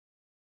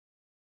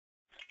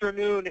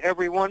afternoon,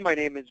 everyone. My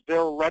name is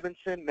Bill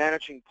Levinson,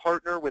 Managing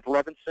Partner with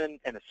Levinson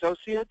and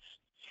Associates.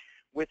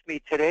 With me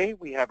today,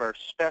 we have our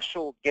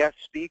special guest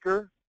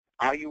speaker,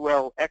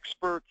 IUL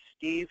expert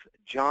Steve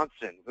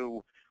Johnson,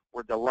 who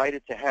we're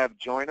delighted to have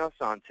join us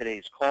on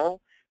today's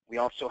call. We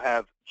also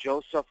have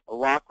Joseph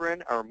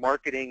Lochran, our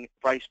Marketing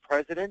Vice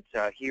President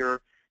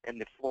here in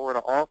the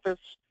Florida office.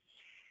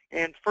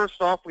 And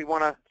first off, we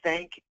want to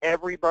thank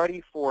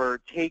everybody for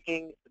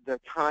taking the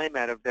time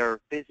out of their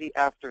busy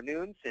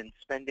afternoons and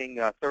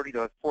spending 30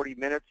 to 40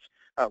 minutes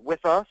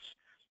with us.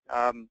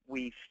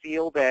 We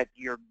feel that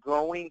you're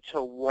going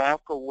to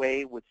walk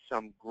away with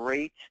some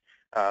great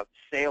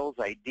sales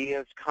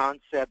ideas,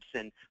 concepts,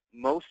 and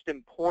most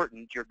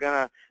important, you're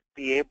going to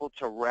be able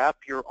to wrap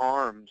your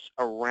arms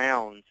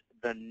around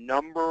the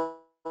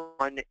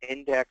 #1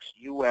 index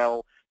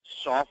UL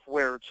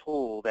software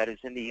tool that is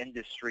in the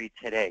industry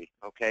today,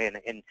 okay?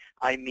 And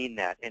I mean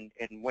that. And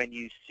when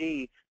you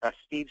see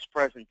Steve's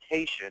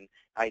presentation,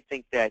 I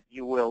think that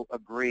you will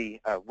agree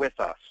with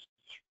us.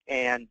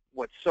 And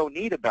what's so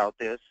neat about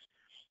this,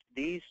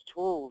 these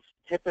tools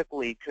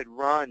typically could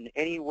run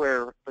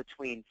anywhere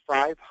between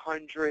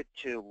 $500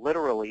 to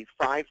literally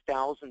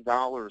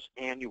 $5,000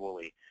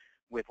 annually.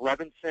 With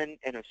Levinson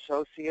and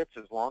Associates,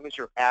 as long as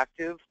you're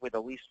active with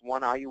at least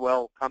one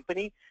IUL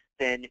company,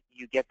 then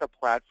you get the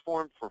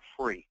platform for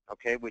free,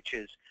 okay, which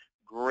is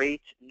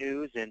great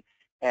news. And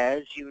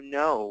as you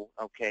know,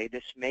 okay,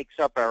 this makes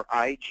up our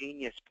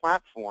iGenius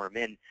platform,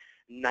 and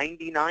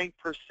 99%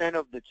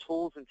 of the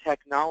tools and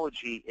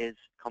technology is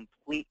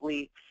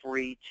completely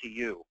free to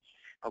you,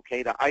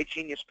 okay? The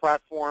iGenius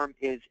platform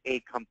is a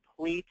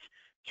complete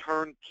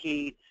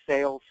turnkey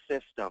sales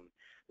system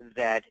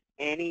that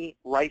any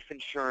life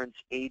insurance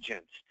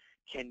agent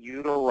can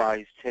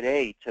utilize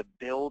today to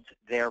build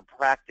their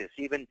practice,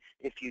 even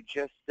if you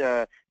just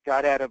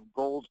got out of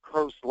Gold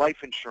Coast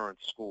Life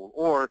Insurance School,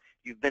 or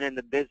you've been in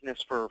the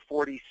business for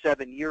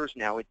 47 years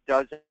now. It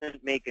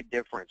doesn't make a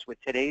difference. With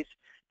today's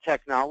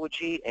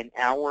technology and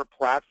our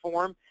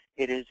platform,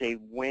 it is a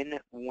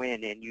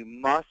win-win, and you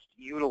must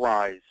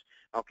utilize,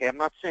 okay, I'm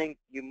not saying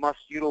you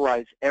must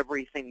utilize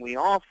everything we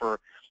offer,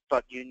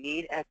 but you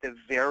need at the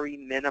very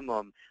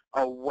minimum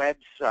a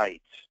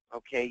website,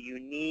 okay? You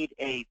need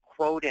a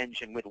quote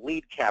engine with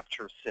lead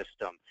capture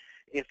system.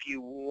 If you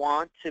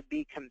want to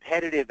be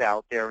competitive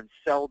out there and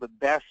sell the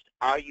best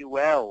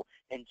IUL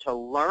and to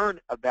learn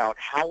about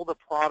how the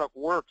product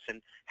works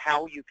and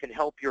how you can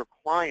help your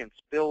clients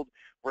build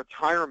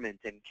retirement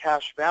and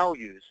cash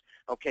values,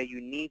 okay,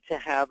 you need to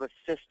have a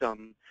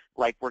system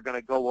like we're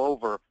going to go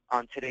over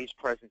on today's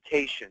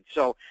presentation.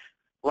 So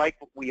like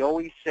we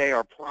always say,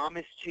 our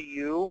promise to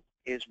you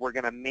is we're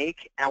going to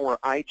make our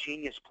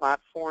iGenius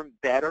platform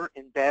better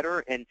and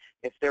better, and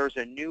if there's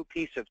a new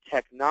piece of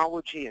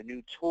technology, a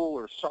new tool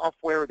or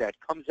software that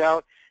comes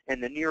out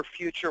in the near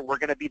future, we're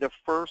going to be the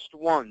first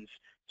ones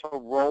to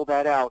roll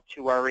that out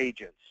to our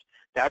agents.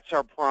 That's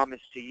our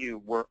promise to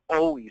you. We're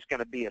always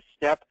going to be a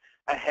step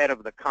ahead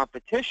of the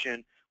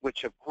competition,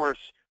 which of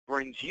course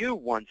brings you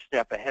one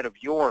step ahead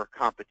of your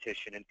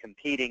competition and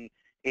competing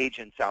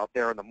agents out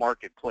there in the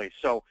marketplace.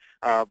 So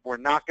we're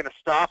not going to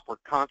stop. We're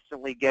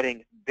constantly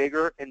getting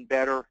bigger and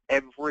better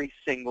every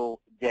single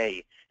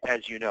day,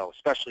 as you know,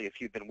 especially if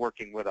you've been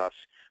working with us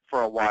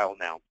for a while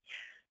now.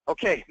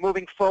 Okay,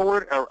 moving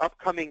forward, our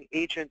upcoming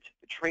agent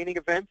training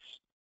events.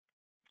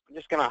 I'm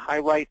just going to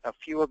highlight a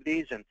few of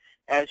these, and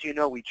as you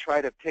know, we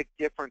try to pick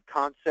different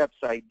concepts,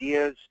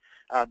 ideas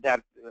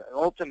that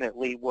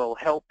ultimately will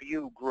help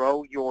you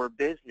grow your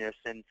business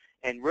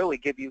and really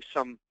give you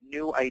some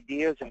new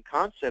ideas and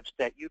concepts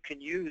that you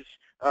can use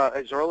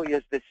as early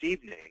as this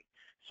evening.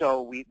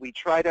 So we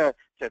try to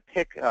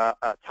pick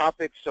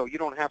topics so you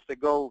don't have to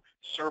go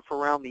surf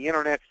around the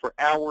internet for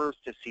hours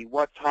to see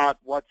what's hot,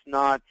 what's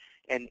not,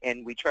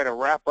 and we try to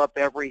wrap up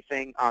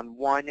everything on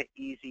one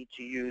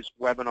easy-to-use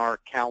webinar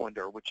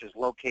calendar, which is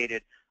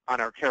located on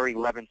our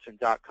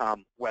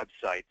terrylevinson.com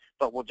website.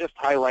 But we'll just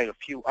highlight a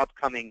few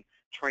upcoming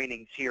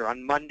trainings here.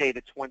 On Monday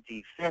the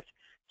 25th,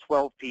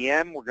 12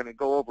 p.m., we're going to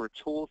go over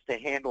tools to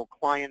handle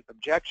client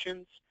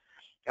objections.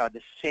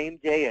 The same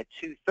day at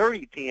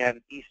 2:30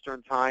 p.m.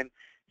 Eastern Time,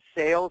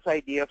 sales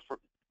idea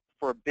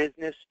for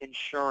business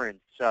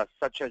insurance,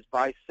 such as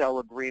buy-sell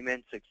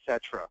agreements,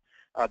 etc.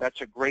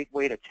 That's a great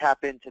way to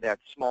tap into that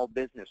small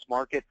business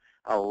market.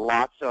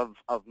 Lots of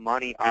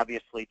money,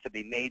 obviously, to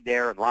be made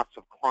there, and lots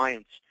of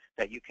clients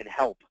that you can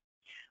help.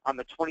 On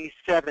the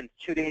 27th,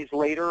 2 days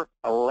later,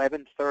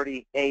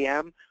 11:30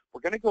 a.m.,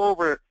 we're going to go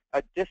over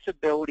a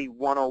Disability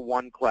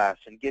 101 class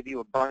and give you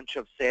a bunch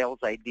of sales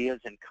ideas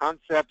and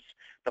concepts.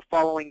 The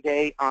following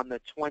day, on the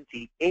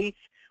 28th,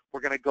 we're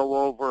going to go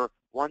over,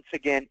 once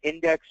again,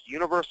 Indexed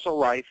Universal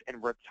Life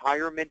and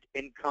Retirement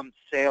Income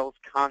Sales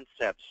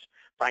Concepts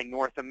by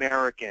North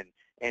American.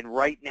 And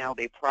right now,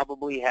 they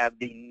probably have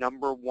the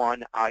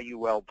 #1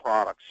 IUL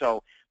product.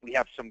 So we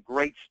have some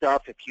great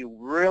stuff. If you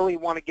really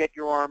want to get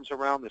your arms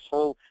around this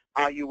whole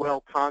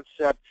IUL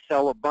concept,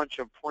 sell a bunch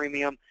of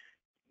premium,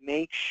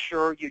 make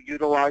sure you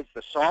utilize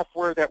the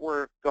software that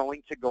we're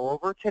going to go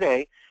over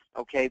today.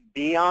 Okay,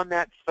 be on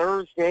that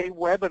Thursday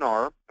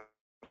webinar,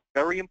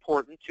 very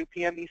important, 2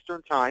 p.m.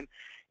 Eastern Time.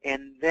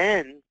 And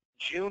then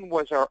June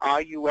was our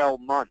IUL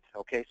month.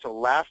 Okay, so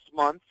last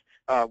month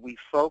we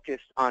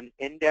focused on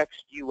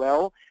indexed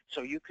UL.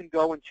 So you can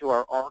go into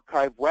our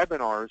archive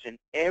webinars, and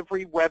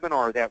every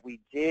webinar that we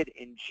did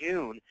in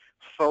June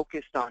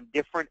focused on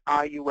different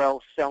IUL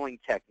selling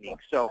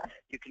techniques. So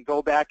you can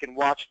go back and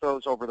watch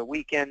those over the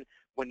weekend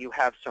when you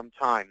have some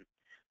time.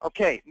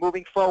 Okay,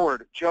 moving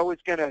forward, Joe is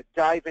going to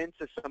dive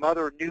into some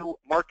other new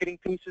marketing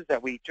pieces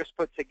that we just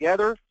put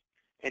together,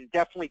 and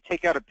definitely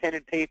take out a pen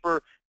and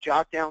paper,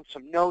 jot down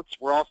some notes.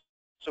 We're also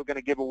going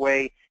to give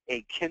away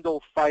a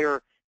Kindle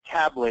Fire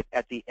tablet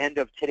at the end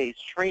of today's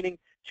training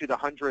to the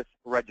 100th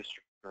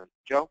registrant.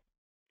 Joe?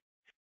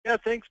 Yeah,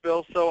 thanks,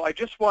 Bill. So I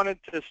just wanted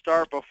to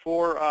start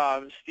before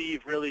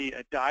Steve really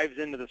dives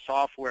into the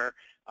software.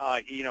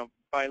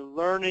 By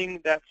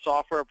learning that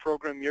software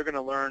program, you're going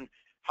to learn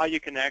how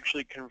you can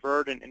actually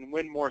convert and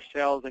win more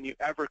sales than you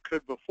ever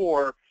could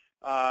before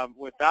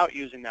without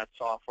using that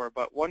software.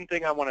 But one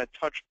thing I want to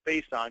touch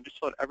base on, just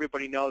to let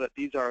everybody know that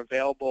these are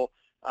available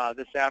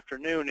this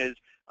afternoon, is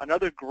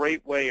another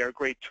great way or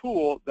great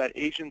tool that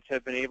agents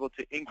have been able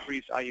to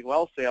increase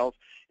IUL sales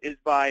is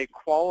by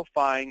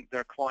qualifying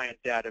their client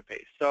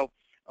database. So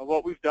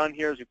what we've done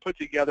here is we put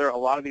together a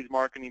lot of these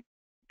marketing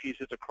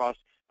pieces across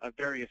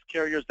various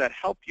carriers that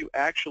help you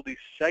actually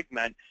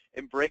segment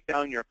and break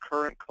down your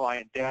current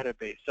client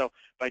database. So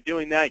by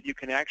doing that, you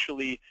can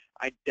actually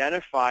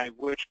identify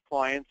which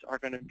clients are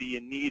going to be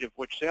in need of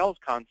which sales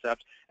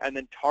concepts and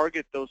then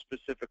target those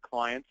specific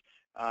clients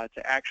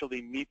to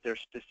actually meet their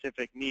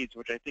specific needs,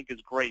 which I think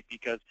is great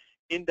because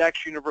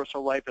Index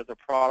Universal Life as a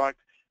product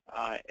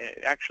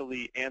it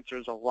actually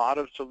answers a lot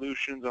of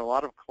solutions, a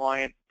lot of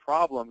client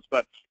problems,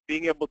 but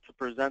being able to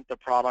present the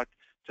product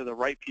to the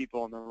right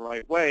people in the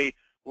right way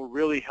will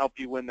really help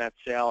you win that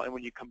sale. And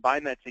when you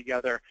combine that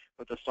together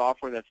with the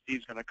software that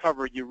Steve's going to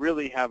cover, you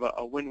really have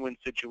a win-win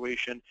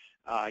situation.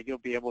 You'll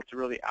be able to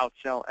really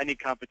outsell any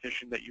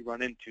competition that you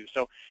run into.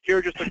 So here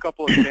are just a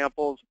couple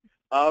examples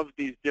of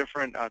these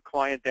different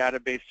client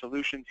database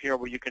solutions here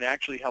where you can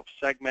actually help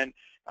segment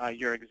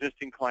your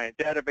existing client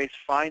database,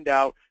 find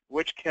out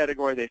which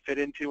category they fit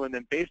into, and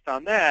then based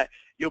on that,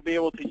 you'll be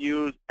able to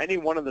use any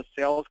one of the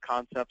sales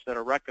concepts that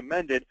are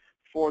recommended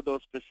for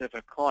those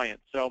specific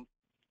clients. So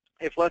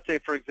if, let's say,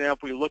 for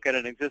example, we look at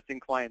an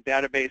existing client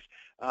database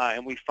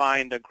and we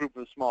find a group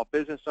of small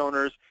business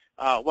owners,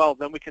 well,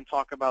 then we can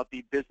talk about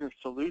the business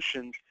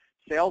solutions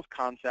sales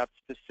concept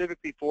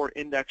specifically for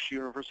Index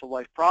Universal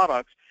Life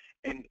products.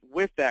 And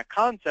with that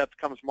concept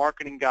comes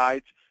marketing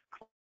guides,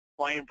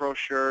 client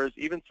brochures,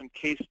 even some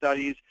case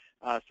studies,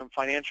 some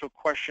financial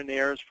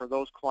questionnaires for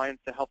those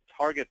clients to help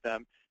target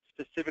them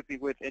specifically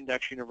with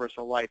Index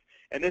Universal Life.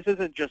 And this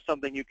isn't just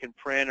something you can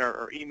print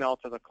or email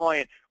to the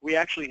client. We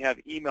actually have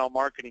email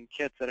marketing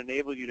kits that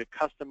enable you to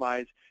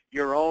customize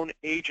your own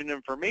agent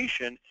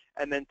information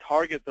and then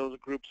target those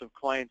groups of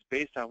clients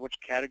based on which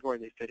category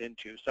they fit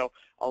into. So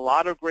a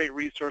lot of great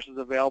resources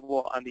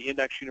available on the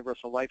Index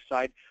Universal Life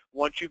side.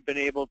 Once you've been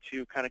able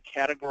to kind of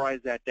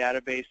categorize that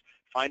database,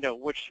 find out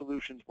which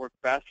solutions work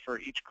best for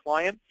each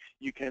client,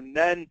 you can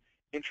then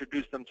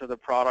introduce them to the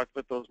product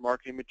with those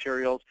marketing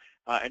materials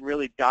and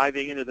really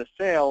diving into the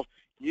sales,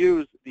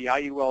 use the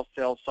IUL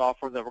sales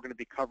software that we're going to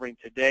be covering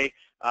today.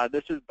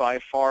 This is by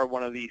far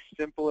one of the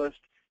simplest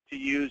to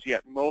use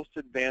yet most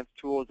advanced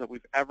tools that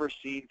we've ever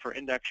seen for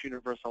Index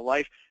Universal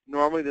Life.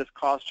 Normally this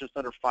costs just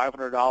under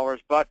 $500,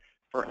 but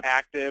for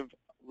active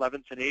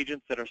Levinson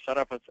agents that are set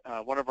up with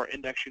one of our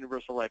Index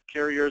Universal Life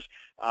carriers,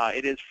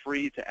 it is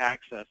free to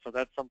access. So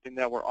that's something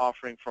that we're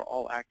offering for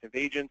all active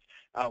agents.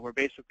 We're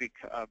basically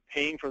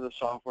paying for the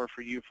software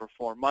for you for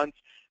 4 months.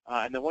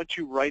 And then once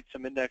you write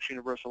some Index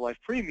Universal Life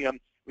Premium,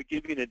 we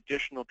give you an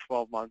additional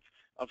 12 months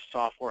of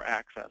software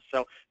access.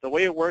 So the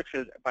way it works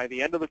is by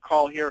the end of the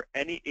call here,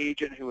 any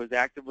agent who is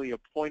actively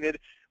appointed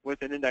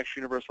with an Index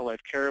Universal Life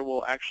carrier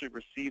will actually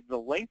receive the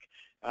link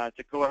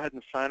to go ahead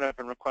and sign up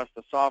and request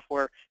the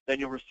software. Then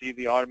you'll receive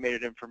the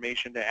automated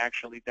information to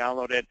actually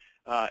download it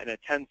and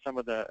attend some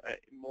of the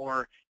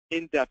more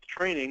in-depth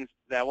trainings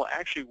that will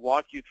actually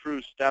walk you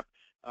through step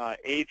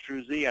A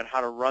through Z on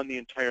how to run the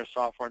entire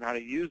software and how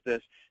to use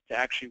this to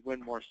actually win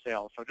more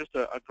sales. So just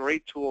a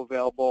great tool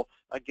available,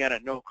 again,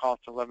 at no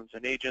cost to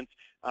Levinson agents.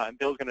 And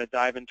Bill's going to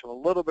dive into a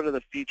little bit of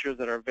the features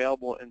that are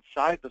available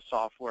inside the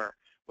software,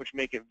 which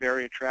make it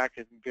very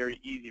attractive and very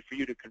easy for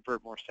you to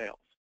convert more sales.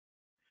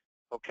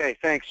 Okay,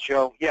 thanks,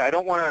 Joe. Yeah, I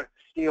don't want to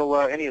steal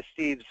any of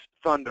Steve's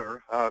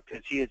thunder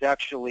because he is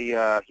actually,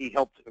 he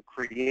helped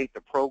create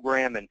the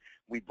program, and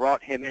we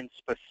brought him in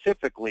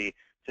specifically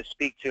to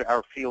speak to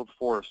our field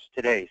force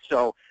today.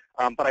 So,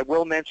 but I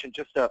will mention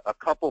just a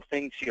couple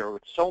things here.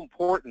 It's so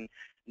important.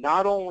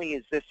 Not only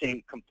is this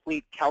a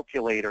complete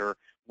calculator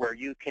where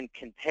you can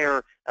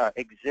compare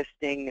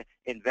existing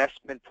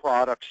investment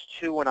products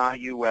to an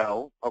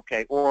IUL,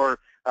 okay, or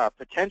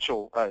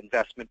potential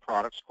investment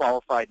products,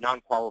 qualified,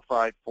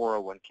 non-qualified,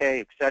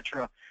 401k,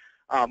 etc.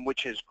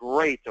 which is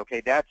great.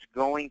 Okay, that's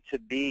going to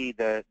be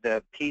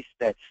the piece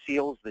that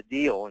seals the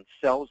deal and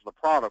sells the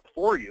product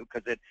for you,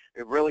 because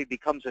it really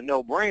becomes a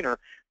no-brainer.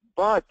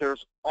 But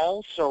there's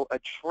also a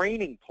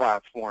training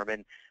platform,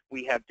 and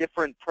we have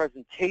different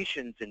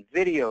presentations and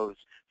videos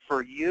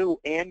for you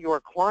and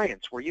your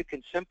clients, where you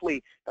can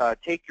simply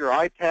take your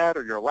iPad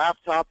or your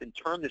laptop and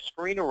turn the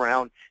screen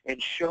around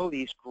and show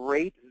these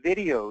great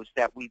videos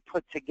that we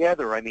put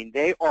together. I mean,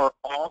 they are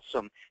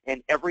awesome,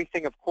 and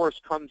everything, of course,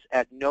 comes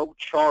at no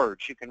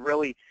charge. You can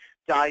really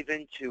dive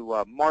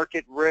into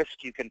market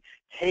risk. You can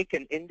take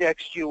an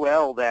indexed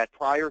UL that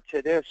prior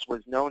to this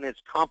was known as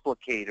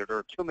complicated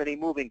or too many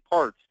moving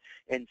parts,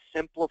 and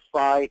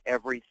simplify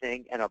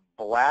everything in a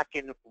black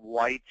and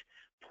white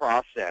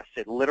process.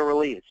 It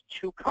literally is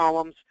 2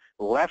 columns.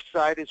 Left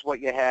side is what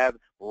you have.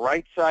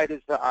 Right side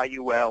is the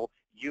IUL.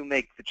 You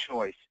make the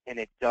choice, and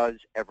it does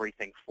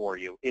everything for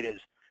you. It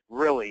is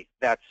really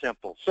that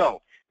simple.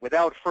 So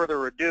without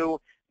further ado,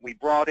 we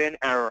brought in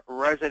our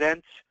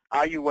resident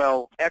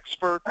IUL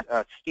expert,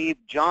 Steve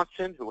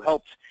Johnson, who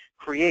helps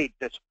create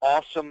this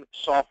awesome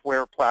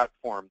software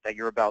platform that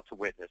you're about to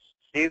witness.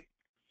 Steve?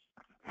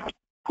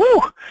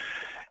 Whew.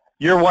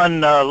 You're one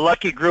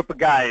lucky group of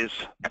guys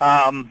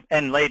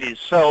and ladies.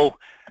 So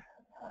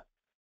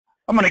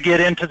I'm going to get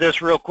into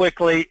this real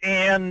quickly.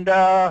 And,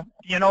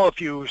 you know, if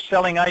you're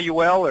selling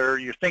IUL or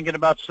you're thinking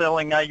about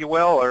selling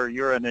IUL, or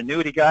you're an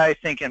annuity guy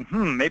thinking,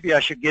 maybe I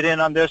should get in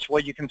on this,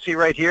 well, you can see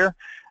right here,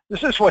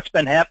 this is what's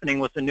been happening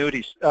with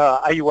annuities,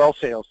 IUL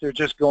sales. They're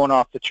just going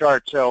off the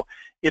chart. So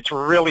it's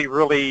really,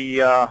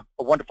 really a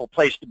wonderful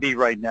place to be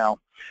right now.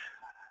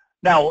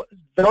 Now,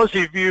 those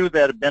of you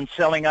that have been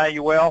selling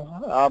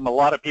IUL, a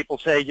lot of people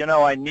say, you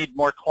know, I need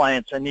more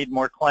clients, I need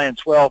more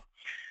clients. Well,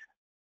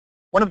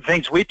 one of the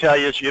things we tell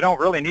you is you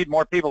don't really need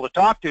more people to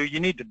talk to. You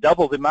need to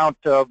double the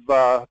amount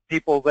of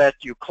people that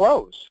you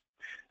close.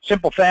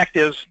 Simple fact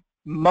is,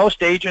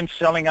 most agents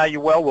selling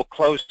IUL will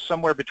close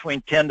somewhere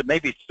between 10 to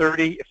maybe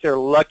 30, if they're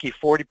lucky,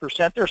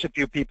 40%. There's a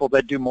few people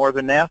that do more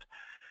than that.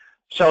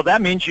 So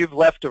that means you've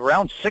left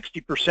around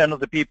 60% of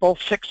the people,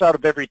 6 out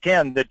of every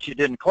 10 that you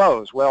didn't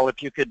close. Well,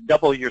 if you could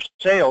double your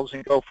sales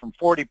and go from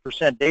 40%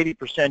 to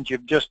 80%,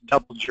 you've just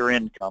doubled your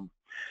income.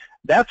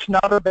 That's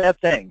not a bad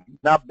thing,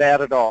 not bad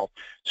at all.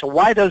 So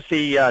why does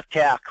the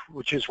TAC,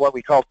 which is what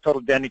we call Total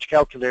Advantage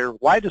Calculator,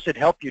 why does it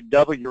help you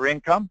double your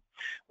income?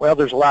 Well,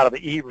 there's a lot of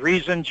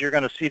reasons. You're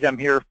going to see them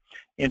here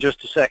in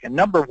just a second.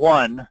 Number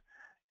one,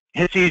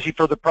 it's easy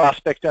for the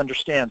prospect to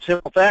understand.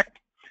 Simple fact.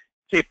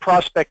 See, a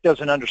prospect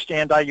doesn't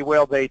understand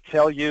IUL, they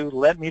tell you,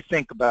 let me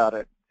think about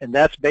it. And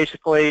that's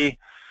basically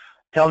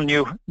telling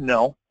you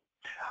no.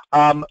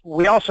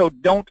 We also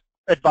don't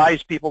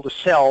advise people to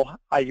sell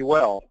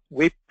IUL.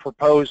 We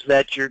propose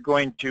that you're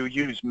going to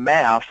use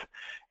math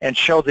and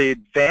show the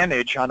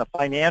advantage on a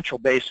financial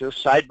basis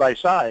side by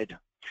side.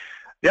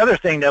 The other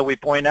thing that we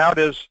point out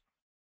is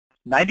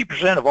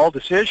 90% of all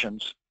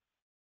decisions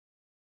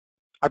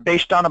are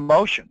based on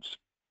emotions.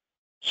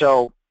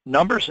 So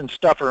numbers and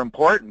stuff are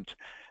important.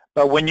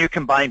 But when you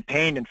combine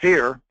pain and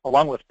fear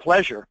along with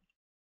pleasure,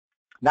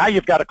 now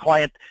you've got a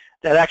client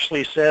that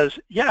actually says,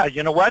 yeah,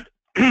 you know what?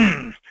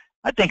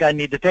 I think I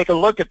need to take a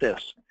look at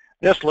this.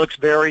 This looks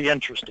very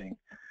interesting.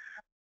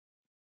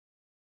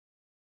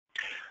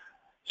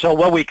 So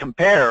what we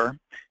compare,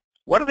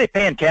 what are they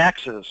paying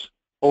taxes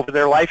over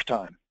their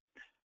lifetime?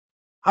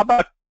 How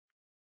about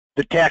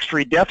the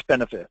tax-free death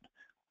benefit?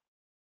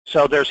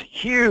 So there's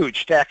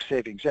huge tax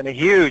savings and a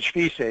huge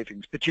fee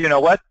savings. But you know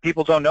what?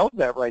 People don't know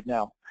that right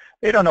now.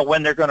 They don't know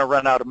when they're going to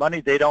run out of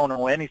money. They don't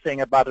know anything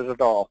about it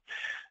at all.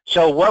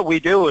 So what we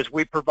do is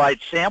we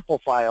provide sample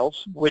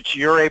files, which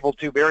you're able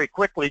to very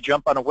quickly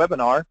jump on a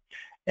webinar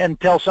and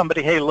tell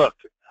somebody, hey, look,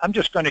 I'm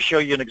just going to show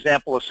you an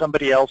example of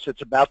somebody else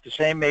that's about the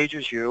same age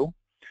as you.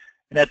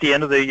 And at the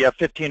end of the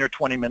 15 or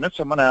 20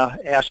 minutes, I'm going to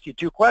ask you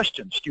 2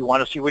 questions. Do you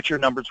want to see what your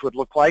numbers would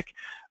look like?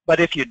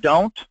 But if you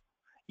don't,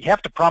 you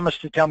have to promise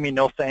to tell me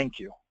no thank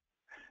you.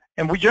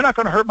 And you're not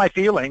going to hurt my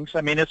feelings.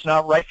 I mean, it's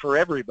not right for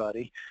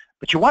everybody.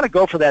 But you want to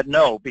go for that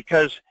no,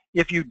 because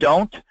if you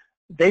don't,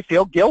 they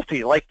feel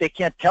guilty, like they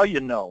can't tell you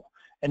no.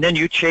 And then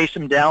you chase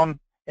them down,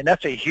 and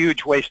that's a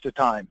huge waste of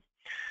time.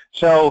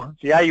 So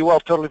the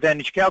IUL Total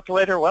Advantage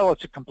Calculator, well,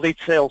 it's a complete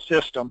sales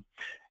system.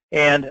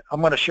 And I'm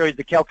going to show you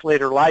the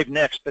calculator live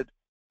next, but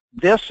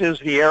this is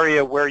the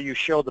area where you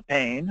show the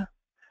pain.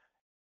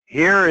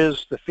 Here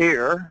is the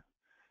fear,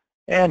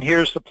 and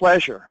here's the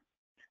pleasure.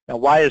 Now,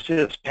 why is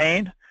this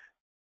pain?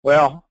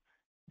 Well,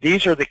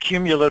 these are the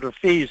cumulative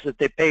fees that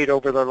they paid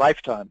over their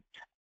lifetime.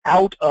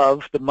 Out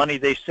of the money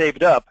they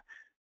saved up,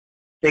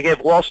 they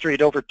gave Wall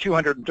Street over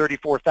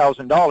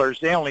 $234,000.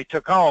 They only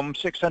took home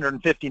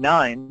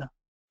 $659,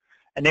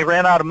 and they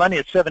ran out of money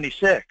at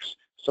 76.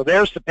 So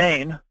there's the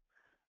pain,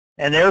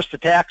 and there's the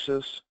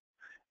taxes,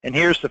 and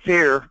here's the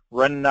fear,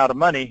 running out of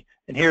money,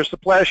 and here's the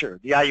pleasure.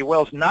 The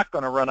IUL is not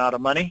going to run out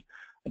of money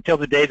until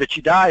the day that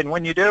you die, and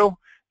when you do,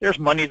 there's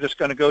money that's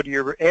going to go to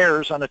your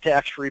heirs on a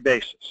tax-free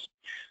basis.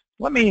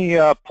 Let me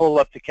pull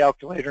up the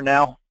calculator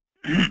now.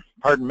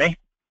 Pardon me.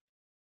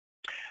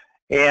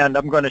 And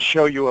I'm going to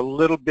show you a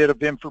little bit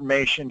of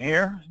information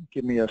here.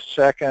 Give me a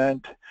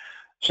second.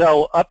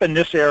 So up in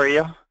this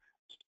area,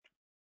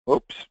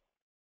 oops,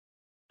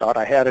 thought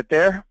I had it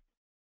there,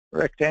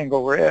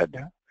 rectangle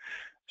red.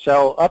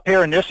 So up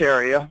here in this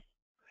area,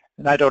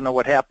 and I don't know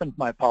what happened,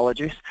 my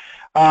apologies.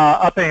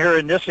 Up in here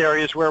in this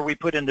area is where we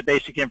put in the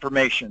basic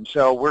information.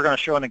 So we're going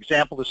to show an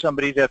example to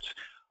somebody that's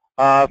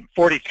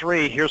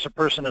 43. Here's a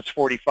person that's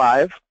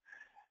 45.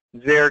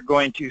 They're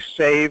going to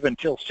save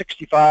until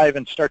 65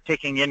 and start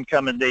taking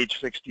income at age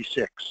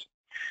 66.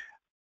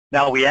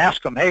 Now we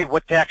ask them, hey,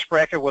 what tax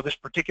bracket? Well, this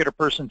particular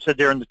person said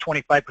they're in the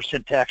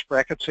 25% tax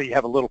bracket, so you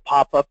have a little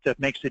pop-up that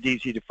makes it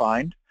easy to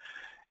find.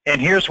 And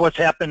here's what's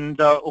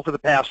happened over the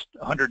past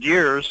 100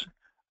 years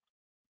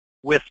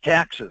with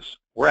taxes.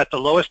 We're at the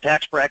lowest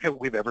tax bracket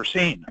we've ever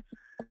seen.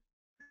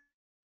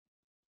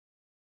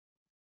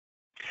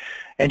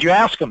 And you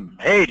ask them,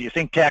 hey, do you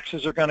think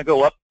taxes are going to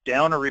go up,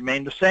 down, or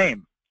remain the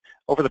same?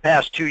 Over the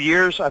past 2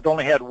 years, I've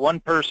only had one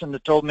person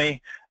that told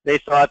me they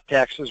thought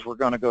taxes were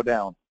going to go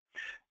down.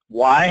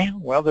 Why?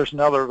 Well, there's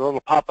another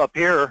little pop-up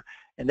here,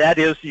 and that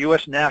is the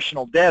U.S.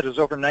 national debt is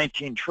over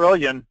 19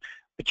 trillion,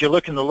 but you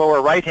look in the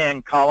lower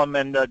right-hand column,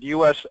 and the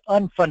U.S.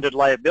 unfunded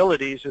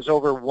liabilities is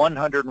over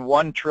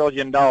 $101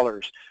 trillion.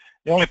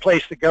 The only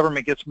place the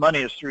government gets money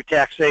is through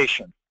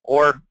taxation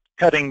or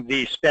cutting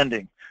the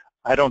spending.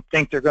 I don't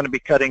think they're going to be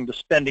cutting the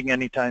spending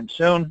anytime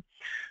soon.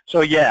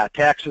 So yeah,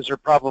 taxes are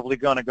probably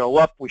going to go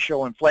up. We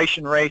show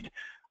inflation rate.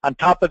 On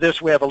top of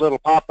this, we have a little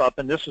pop-up,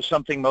 and this is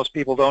something most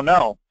people don't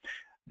know.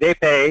 They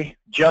pay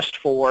just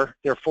for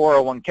their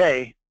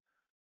 401k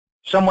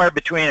somewhere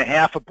between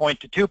 0.5 point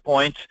to 2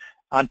 points.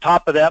 On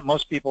top of that,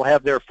 most people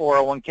have their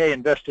 401k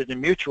invested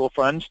in mutual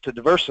funds to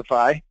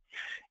diversify.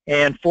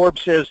 And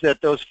Forbes says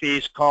that those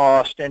fees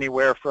cost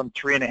anywhere from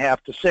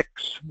 3.5 to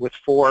 6, with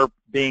 4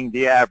 being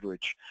the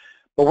average.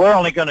 But we're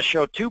only going to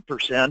show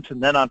 2%,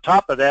 and then on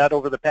top of that,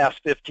 over the past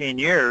 15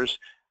 years,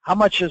 how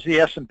much has the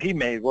S&P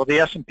made? Well, the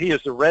S&P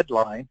is the red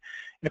line.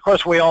 And of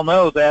course, we all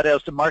know that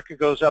as the market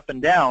goes up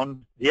and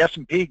down, the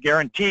S&P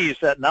guarantees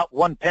that not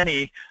one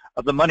penny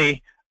of the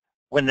money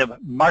when the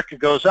market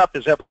goes up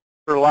is ever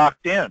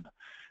locked in.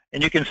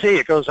 And you can see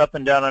it goes up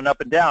and down and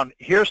up and down.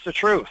 Here's the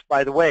truth,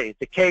 by the way,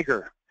 the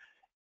CAGR.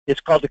 It's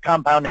called the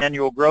compound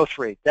annual growth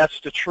rate. That's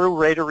the true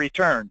rate of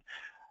return.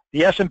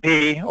 The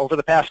S&P over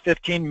the past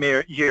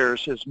 15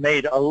 years has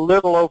made a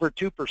little over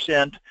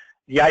 2%.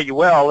 The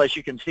IUL, as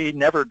you can see,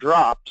 never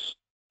drops,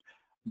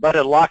 but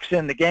it locks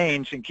in the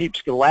gains and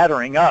keeps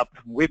laddering up.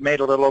 We've made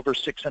a little over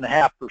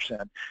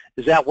 6.5%.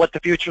 Is that what the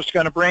future is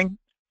going to bring?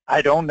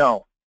 I don't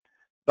know.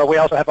 But we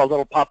also have a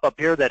little pop-up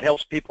here that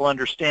helps people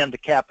understand the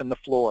cap and the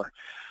floor.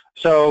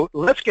 So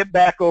let's get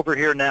back over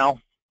here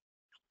now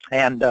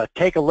and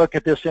take a look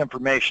at this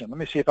information. Let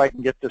me see if I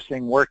can get this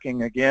thing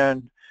working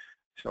again.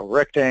 So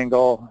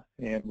rectangle,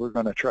 and we're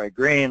going to try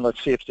green.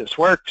 Let's see if this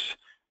works.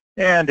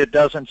 And it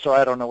doesn't, so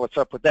I don't know what's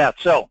up with that.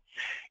 So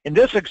in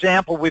this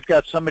example, we've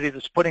got somebody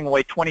that's putting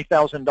away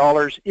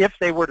 $20,000. If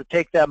they were to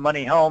take that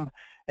money home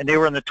and they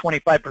were in the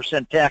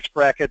 25% tax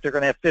bracket, they're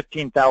going to have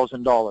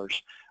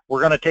 $15,000. We're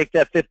going to take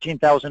that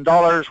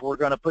 $15,000. We're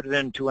going to put it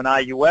into an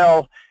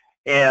IUL.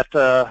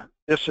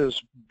 This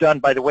is done,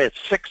 by the way, at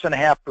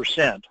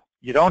 6.5%.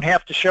 You don't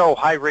have to show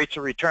high rates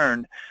of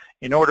return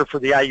in order for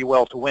the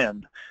IUL to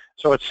win.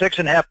 So at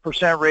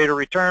 6.5% rate of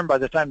return, by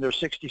the time they're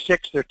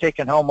 66, they're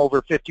taking home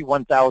over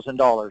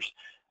 $51,000.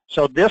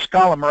 So this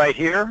column right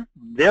here,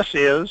 this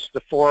is the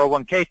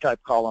 401k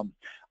type column.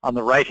 On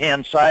the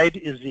right-hand side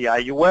is the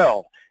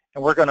IUL.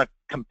 And we're going to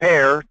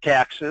compare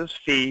taxes,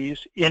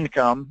 fees,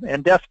 income,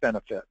 and death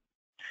benefit.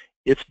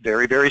 It's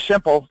very, very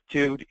simple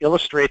to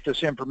illustrate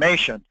this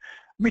information.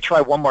 Let me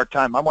try one more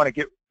time. I want to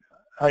get,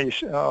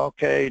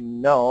 okay,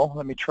 no.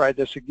 Let me try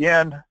this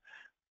again.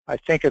 I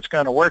think it's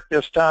going to work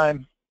this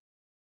time.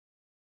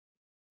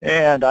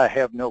 And I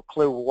have no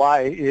clue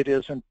why it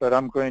isn't, but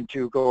I'm going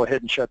to go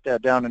ahead and shut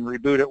that down and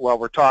reboot it while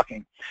we're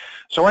talking.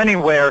 So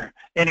anyway,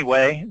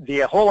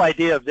 the whole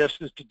idea of this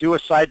is to do a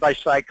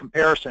side-by-side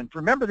comparison.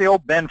 Remember the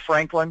old Ben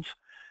Franklin's,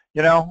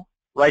 you know,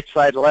 right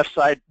side, left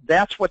side?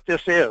 That's what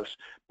this is.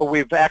 But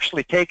we've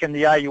actually taken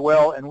the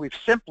IUL and we've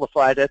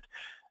simplified it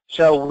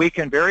so we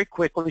can very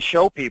quickly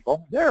show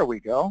people. There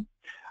we go.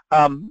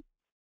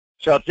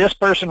 So if this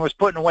person was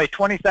putting away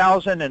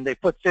 $20,000 and they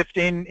put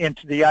 15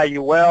 into the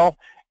IUL,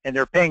 and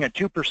they're paying a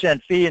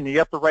 2% fee in the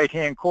upper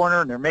right-hand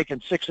corner, and they're making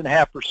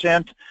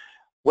 6.5%,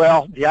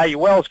 well, the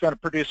IUL is going to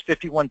produce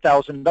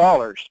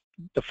 $51,000.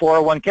 The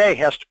 401k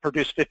has to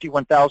produce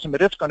 $51,000,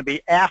 but it's going to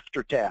be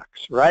after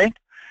tax, right?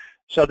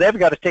 So they've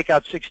got to take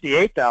out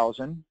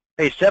 $68,000,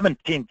 pay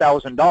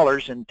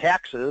 $17,000 in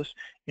taxes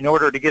in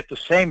order to get the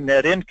same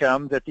net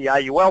income that the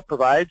IUL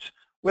provides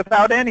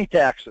without any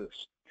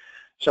taxes.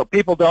 So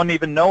people don't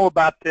even know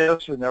about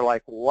this, and they're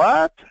like,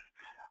 what?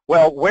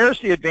 Well, where's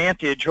the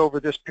advantage over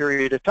this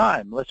period of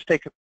time? Let's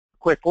take a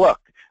quick look.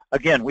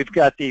 Again, we've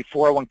got the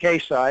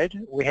 401k side,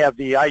 we have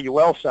the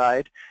IUL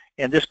side,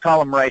 and this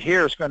column right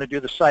here is going to do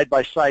the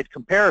side-by-side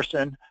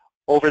comparison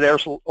over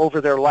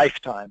their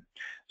lifetime.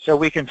 So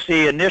we can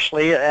see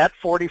initially at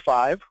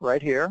 45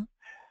 right here,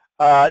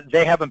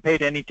 they haven't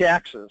paid any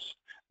taxes.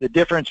 The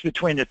difference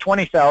between the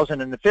 20,000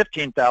 and the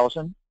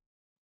 15,000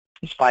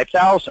 is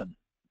 5,000.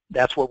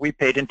 That's what we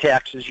paid in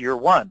taxes year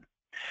one.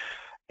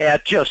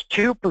 At just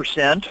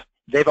 2%,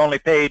 they've only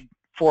paid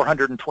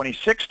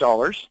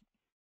 $426.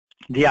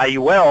 The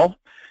IUL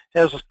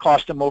has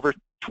cost them over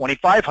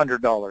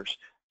 $2,500.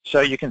 So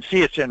you can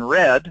see it's in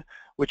red,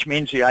 which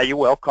means the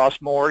IUL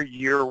costs more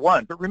year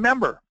one. But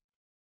remember,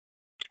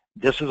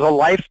 this is a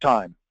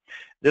lifetime.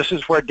 This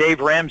is where Dave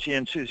Ramsey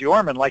and Susie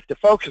Orman like to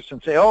focus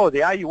and say, oh, the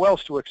IUL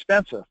is too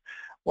expensive.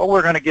 Well,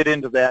 we're going to get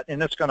into that,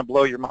 and it's going to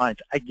blow your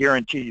mind, I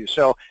guarantee you.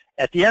 So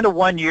at the end of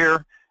 1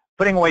 year,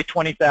 putting away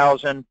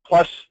 $20,000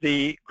 plus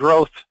the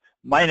growth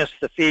minus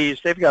the fees,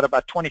 they've got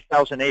about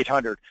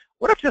 $20,800.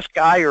 What if this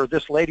guy or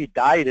this lady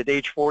died at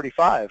age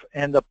 45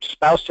 and the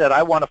spouse said,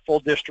 I want a full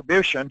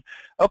distribution?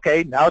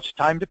 Okay, now it's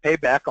time to pay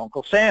back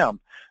Uncle Sam.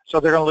 So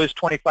they're going to lose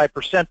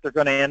 25%. They're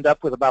going to end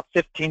up with about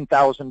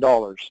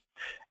 $15,000.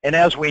 And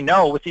as we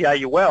know with the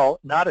IUL,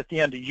 not at the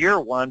end of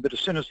year one, but as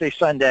soon as they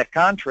sign that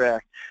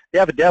contract, they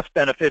have a death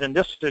benefit in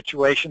this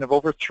situation of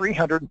over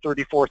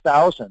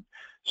 $334,000.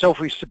 So if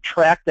we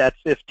subtract that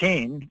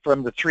 15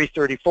 from the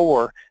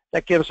 334,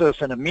 that gives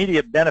us an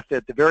immediate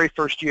benefit the very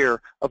first year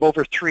of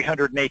over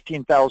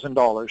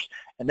 $318,000,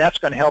 and that's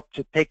going to help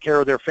to take care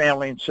of their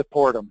family and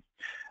support them.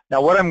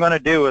 Now what I'm going to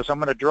do is I'm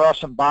going to draw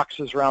some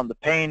boxes around the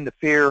pain, the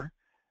fear.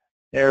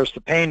 There's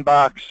the pain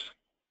box.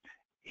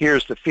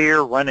 Here's the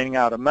fear, running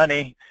out of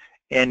money,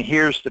 and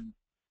here's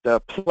the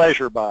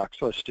pleasure box,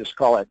 let's just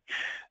call it.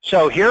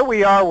 So here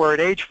we are, we're at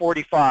age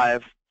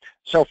 45.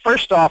 So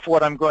first off,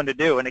 what I'm going to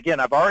do, and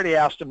again, I've already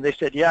asked them, they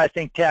said, yeah, I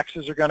think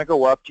taxes are going to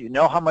go up. Do you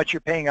know how much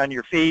you're paying on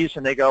your fees?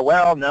 And they go,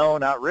 well, no,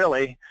 not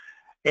really.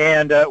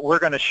 And we're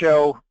going to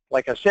show,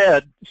 like I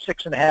said,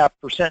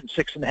 6.5% and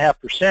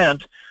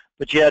 6.5%,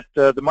 but yet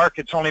the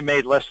market's only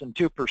made less than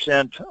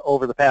 2%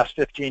 over the past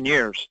 15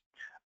 years.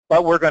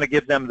 But we're going to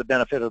give them the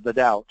benefit of the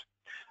doubt.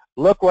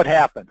 Look what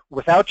happened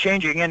without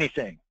changing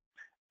anything.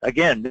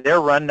 Again,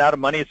 they're running out of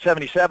money at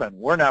 77.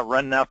 We're not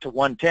running out to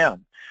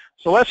 110.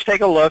 So let's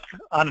take a look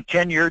on a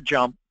 10-year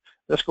jump.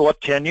 Let's go up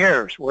 10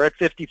 years. We're at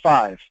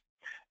 55.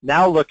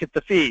 Now look at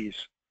the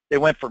fees. They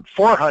went from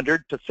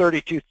 400 to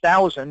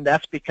 32,000.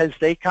 That's because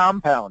they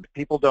compound.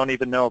 People don't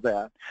even know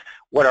that.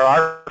 What are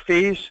our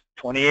fees?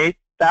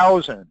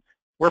 28,000.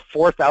 We're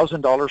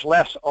 $4,000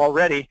 less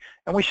already,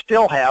 and we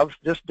still have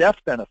this death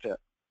benefit.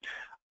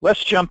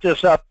 Let's jump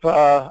this up.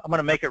 I'm going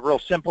to make it real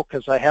simple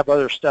because I have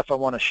other stuff I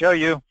want to show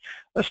you.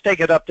 Let's take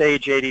it up to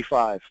age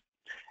 85.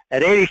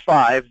 At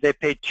 85, they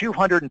paid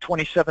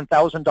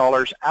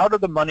 $227,000 out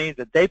of the money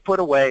that they put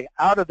away,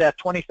 out of that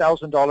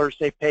 $20,000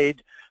 they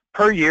paid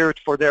per year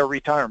for their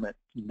retirement.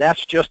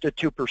 That's just at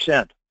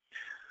 2%.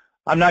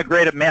 I'm not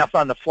great at math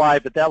on the fly,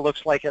 but that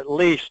looks like at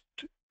least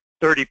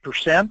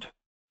 30%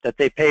 that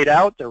they paid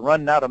out. They're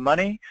running out of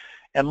money.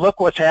 And look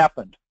what's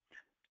happened.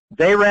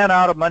 They ran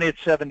out of money at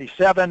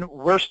 77.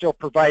 We're still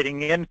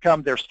providing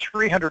income. There's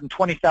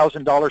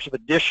 $320,000 of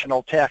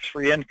additional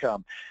tax-free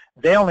income.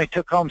 They only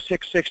took home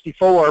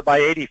 $664 by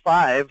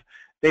 85.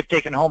 They've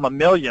taken home $1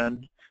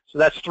 million. So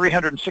that's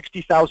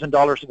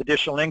 $360,000 of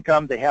additional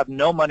income. They have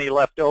no money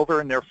left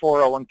over in their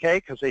 401k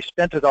because they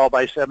spent it all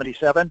by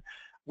 77.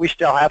 We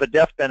still have a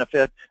death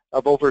benefit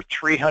of over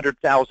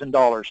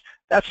 $300,000.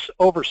 That's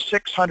over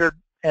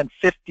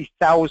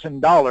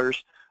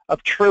 $650,000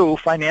 of true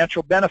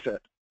financial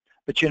benefit.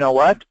 But you know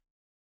what?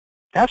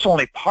 That's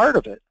only part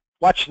of it.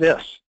 Watch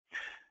this.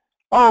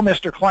 Oh,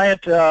 Mr.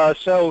 Client,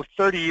 so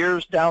 30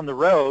 years down the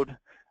road,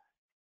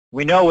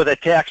 we know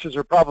that taxes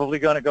are probably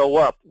going to go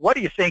up. What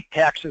do you think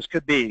taxes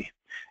could be?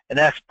 And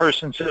that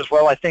person says,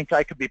 well, I think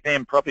I could be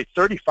paying probably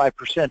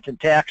 35% in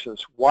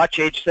taxes. Watch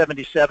age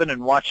 77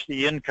 and watch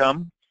the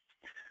income.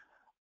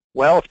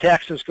 Well, if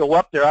taxes go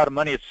up, they're out of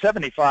money at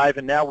 75,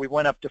 and now we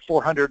went up to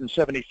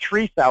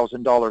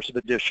 $473,000 of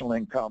additional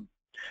income.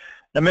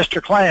 Now,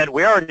 Mr. Client,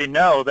 we already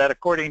know that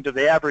according to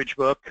the average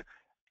book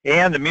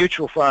and the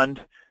mutual fund,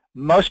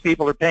 most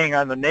people are paying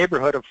on the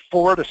neighborhood of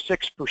 4 to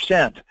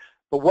 6%.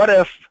 But what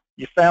if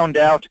you found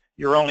out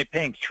you're only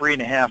paying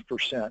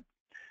 3.5%?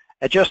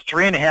 At just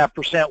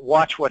 3.5%,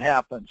 watch what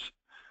happens.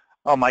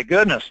 Oh my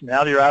goodness,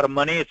 now you're out of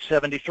money at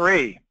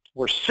 73.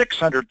 We're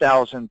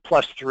 600,000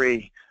 plus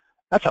 3.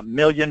 That's $1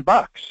 million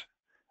bucks.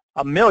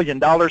 $1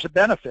 million of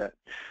benefit.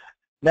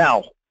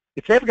 Now,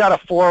 if they've got a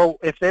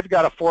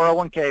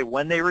 401k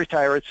when they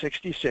retire at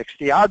 66,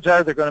 the odds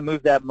are they're going to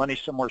move that money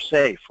somewhere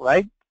safe,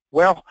 right?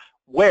 Well,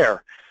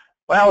 where?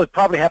 Well, it'd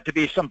probably have to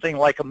be something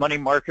like a money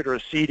market or a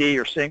CD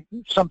or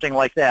something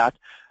like that.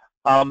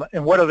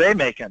 And what are they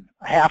making?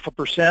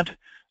 0.5%.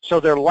 So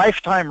their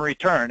lifetime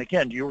return,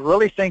 again, do you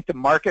really think the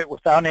market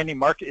without any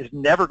market is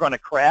never going to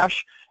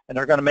crash and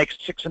they're going to make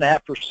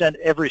 6.5%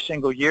 every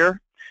single year?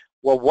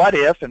 Well, what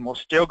if, and we're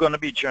still going to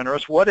be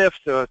generous, what if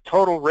the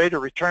total rate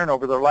of return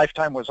over their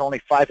lifetime was only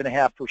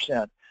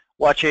 5.5%?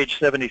 Watch age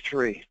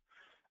 73.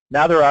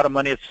 Now they're out of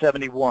money at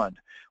 71.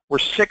 We're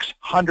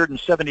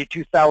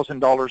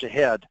 $672,000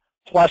 ahead,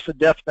 plus a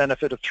death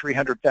benefit of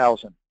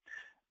 $300,000.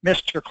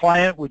 Mr.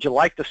 Client, would you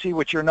like to see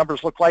what your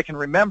numbers look like? And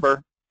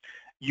remember,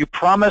 you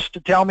promised to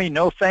tell me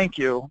no thank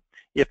you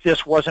if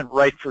this wasn't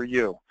right for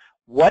you.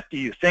 What do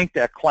you think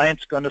that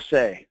client's going to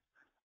say?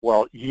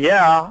 Well,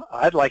 yeah,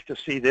 I'd like to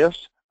see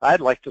this.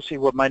 I'd like to see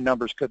what my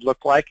numbers could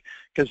look like,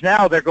 because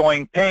now they're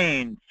going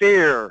pain,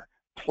 fear,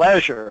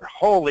 pleasure.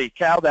 Holy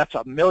cow, that's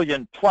 $1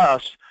 million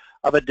plus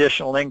of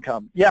additional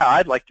income. Yeah,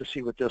 I'd like to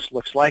see what this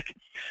looks like.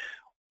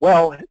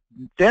 Well,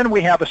 then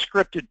we have a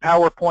scripted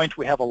PowerPoint.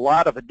 We have a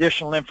lot of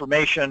additional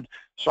information.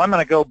 So I'm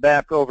going to go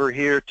back over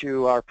here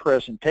to our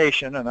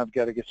presentation, and I've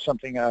got to get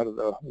something out of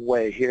the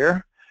way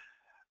here.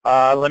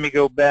 Let me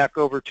go back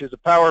over to the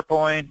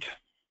PowerPoint.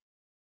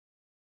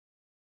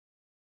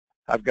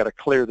 I've got to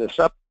clear this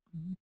up,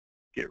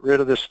 get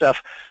rid of this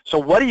stuff. So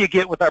what do you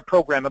get with our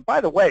program? And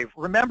by the way,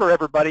 remember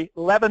everybody,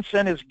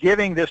 Levinson is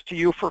giving this to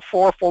you for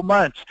 4 full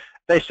months.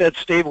 They said,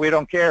 Steve, we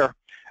don't care.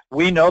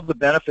 We know the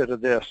benefit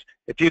of this.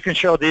 If you can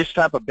show these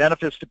type of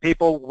benefits to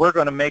people, we're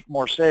going to make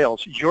more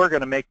sales. You're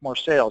going to make more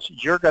sales.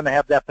 You're going to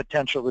have that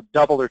potential to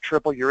double or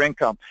triple your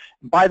income.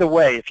 And by the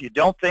way, if you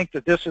don't think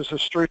that this is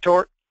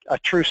a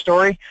true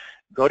story,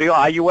 go to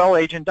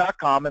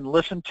IULagent.com and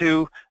listen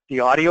to the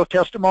audio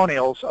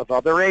testimonials of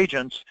other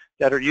agents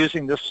that are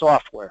using this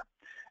software.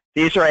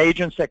 These are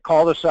agents that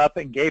called us up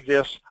and gave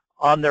this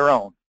on their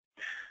own.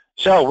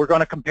 So we're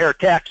going to compare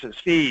taxes,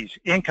 fees,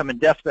 income, and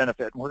death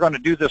benefit. And we're going to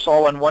do this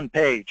all on one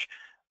page.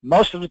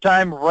 Most of the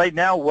time right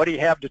now, what do you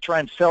have to try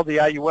and sell the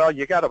IUL?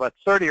 You got about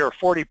 30 or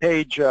 40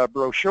 page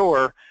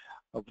brochure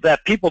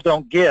that people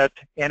don't get.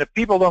 And if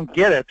people don't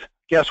get it,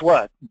 guess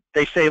what?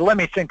 They say, let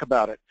me think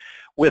about it.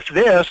 With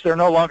this, they're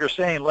no longer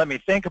saying, let me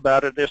think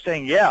about it. They're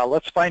saying, yeah,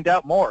 let's find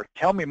out more.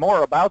 Tell me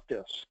more about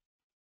this.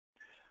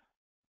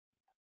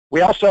 We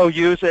also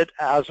use it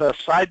as a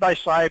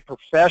side-by-side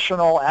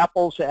professional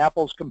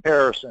apples-to-apples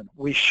comparison.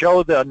 We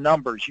show the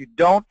numbers. You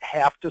don't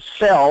have to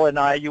sell an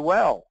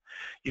IUL.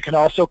 You can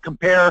also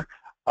compare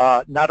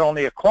not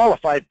only a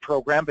qualified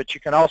program, but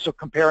you can also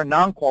compare a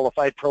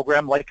non-qualified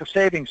program like a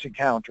savings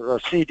account or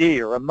a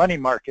CD or a money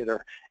market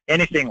or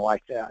anything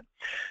like that.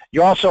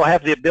 You also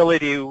have the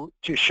ability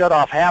to shut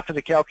off half of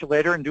the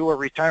calculator and do a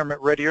retirement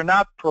ready or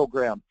not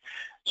program.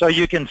 So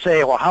you can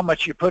say, well, how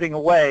much you're putting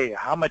away,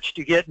 how much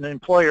do you get in an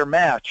employer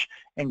match,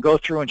 and go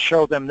through and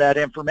show them that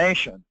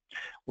information.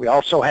 We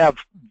also have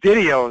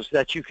videos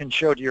that you can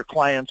show to your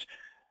clients,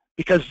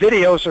 because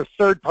videos are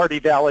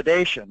third-party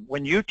validation.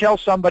 When you tell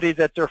somebody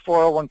that their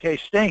 401k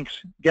stinks,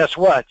 guess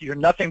what? You're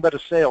nothing but a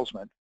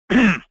salesman.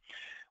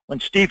 When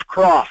Steve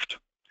Croft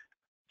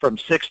from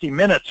 60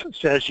 Minutes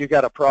says you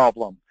got a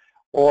problem,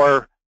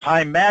 or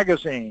Time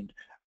Magazine,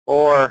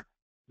 or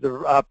the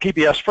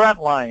PBS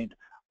Frontline,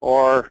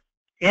 or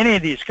any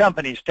of these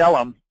companies tell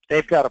them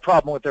they've got a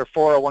problem with their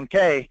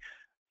 401k,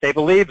 they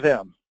believe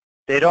them.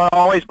 They don't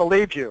always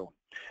believe you.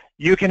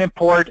 You can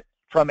import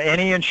from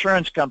any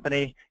insurance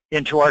company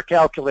into our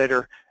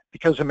calculator,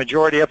 because the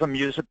majority of them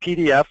use a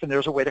PDF, and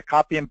there's a way to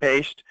copy and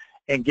paste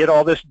and get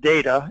all this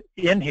data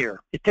in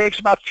here. It takes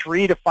about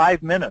 3 to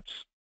 5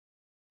 minutes.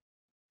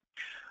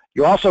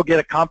 You also get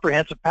a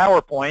comprehensive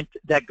PowerPoint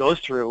that goes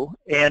through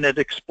and it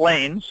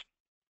explains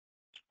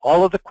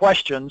all of the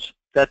questions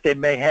that they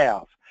may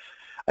have.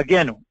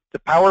 Again, the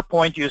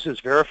PowerPoint uses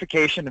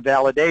verification and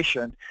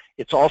validation.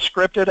 It's all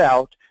scripted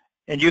out,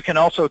 and you can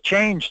also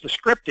change the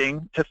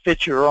scripting to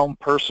fit your own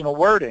personal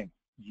wording.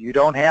 You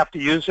don't have to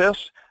use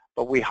this,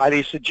 but we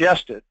highly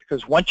suggest it,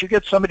 because once you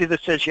get somebody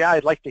that says, yeah,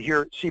 I'd like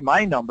to see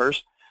my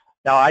numbers,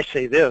 now I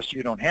say this,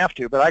 you don't have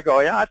to, but I go,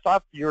 yeah, I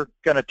thought you were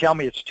going to tell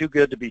me it's too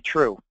good to be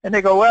true. And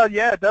they go, well,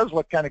 yeah, it does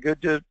look kind of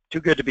too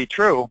good to be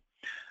true.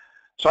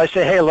 So I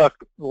say, hey, look,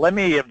 let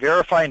me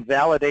verify and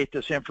validate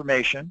this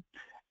information.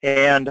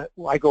 And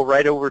I go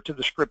right over to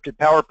the scripted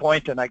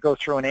PowerPoint, and I go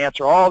through and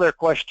answer all their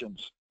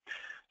questions.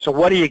 So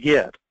what do you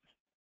get?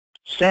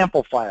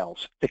 Sample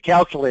files, the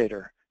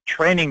calculator,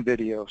 training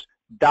videos,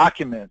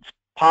 documents,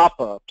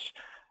 pop-ups,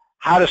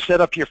 how to set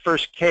up your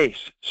first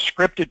case,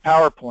 scripted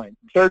PowerPoint,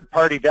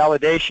 third-party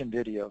validation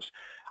videos.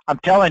 I'm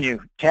telling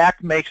you,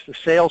 TAC makes the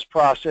sales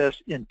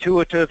process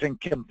intuitive and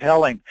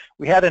compelling.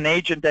 We had an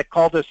agent that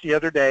called us the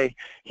other day.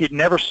 He'd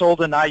never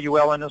sold an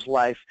IUL in his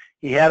life.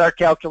 He had our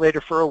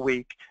calculator for a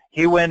week.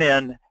 He went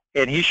in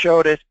and he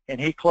showed it, and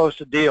he closed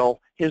a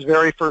deal, his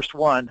very first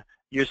one,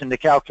 using the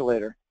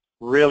calculator.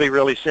 Really,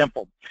 really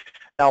simple.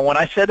 Now, when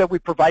I said that we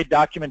provide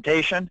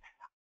documentation,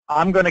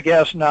 I'm going to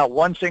guess not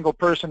one single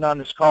person on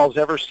this call has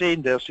ever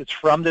seen this. It's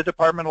from the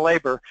Department of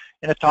Labor,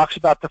 and it talks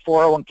about the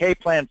 401k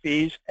plan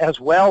fees as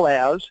well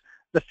as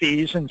the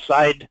fees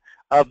inside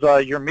of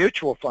your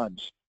mutual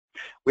funds.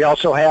 We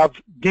also have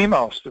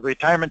DEMOS, the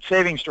Retirement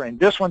Savings Drain.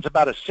 This one's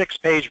about a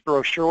 6-page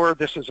brochure.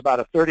 This is about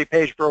a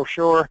 30-page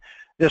brochure.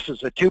 This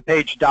is a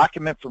 2-page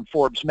document from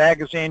Forbes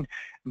magazine.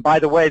 And by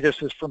the way,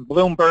 this is from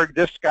Bloomberg.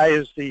 This guy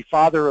is the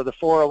father of the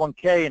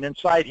 401k, and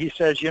inside he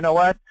says, you know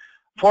what?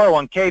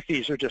 401k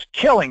fees are just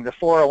killing the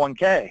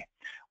 401k.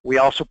 We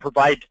also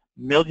provide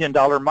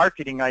million-dollar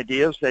marketing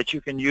ideas that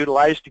you can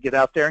utilize to get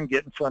out there and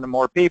get in front of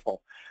more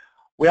people.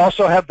 We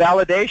also have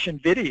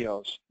validation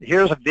videos.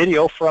 Here's a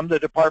video from the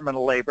Department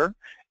of Labor.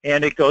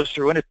 and it goes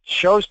through and it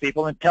shows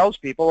people and tells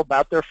people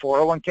about their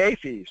 401k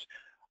fees.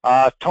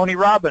 Tony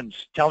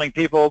Robbins telling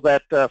people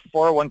that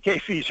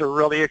 401k fees are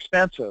really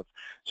expensive.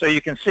 So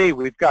you can see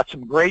we've got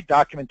some great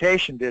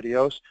documentation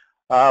videos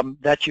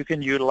that you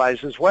can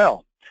utilize as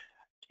well.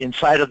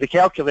 Inside of the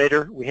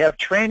calculator, we have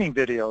training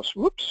videos.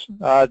 Whoops,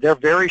 they're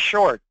very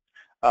short,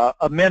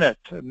 a minute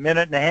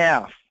and a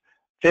half,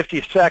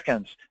 50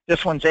 seconds.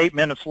 This one's 8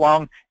 minutes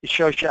long. It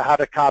shows you how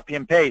to copy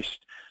and paste.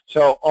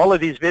 So all of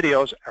these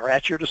videos are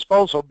at your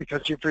disposal,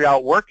 because if you're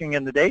out working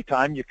in the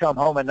daytime, you come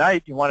home at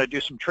night, you want to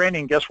do some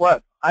training, guess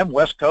what? I'm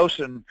West Coast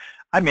and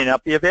I may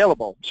not be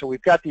available. So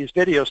we've got these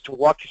videos to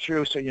walk you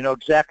through so you know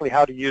exactly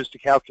how to use the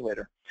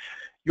calculator.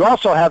 You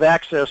also have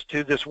access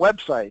to this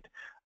website,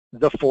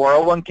 the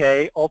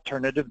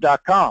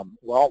 401kalternative.com.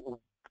 Well,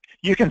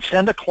 you can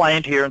send a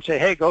client here and say,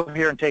 hey, go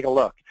here and take a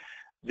look.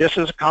 This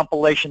is a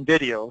compilation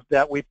video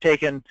that we've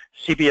taken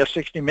CBS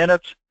 60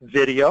 Minutes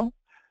video,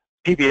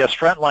 PBS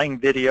Frontline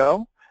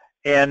video,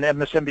 and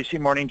MSNBC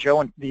Morning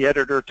Joe and the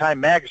editor of Time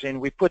Magazine.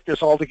 We put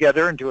this all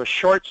together into a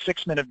short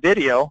 6-minute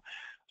video.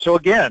 So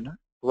again,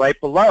 right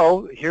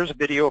below, here's a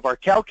video of our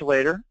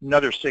calculator,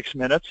 another 6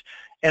 minutes,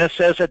 and it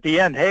says at the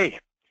end, hey,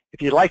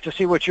 if you'd like to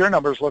see what your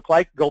numbers look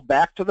like, go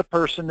back to the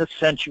person that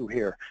sent you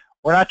here.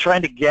 We're not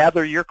trying to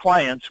gather your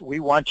clients. We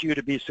want you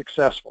to be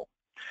successful.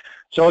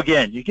 So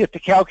again, you get the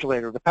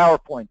calculator, the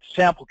PowerPoint, the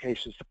sample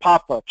cases, the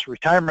pop-ups,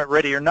 retirement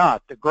ready or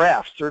not, the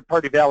graphs,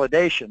 third-party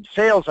validation,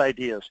 sales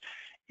ideas.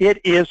 It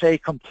is a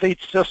complete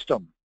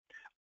system.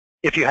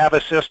 If you have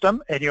a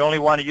system and you only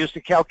want to use the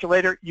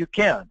calculator, you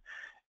can.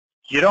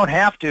 You don't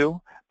have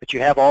to, but you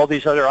have all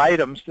these other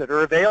items that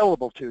are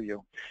available to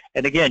you.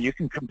 And again, you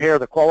can compare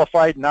the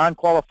qualified,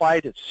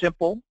 non-qualified. It's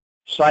simple,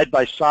 side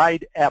by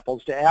side,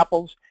 apples to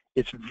apples.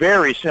 It's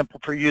very simple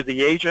for you,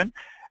 the agent.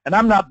 And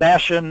I'm not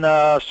bashing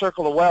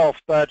Circle of Wealth,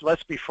 but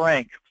let's be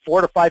frank,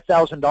 $4,000 to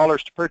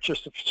 $5,000 to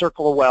purchase the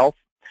Circle of Wealth.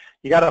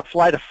 You got to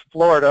fly to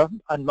Florida,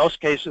 in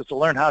most cases, to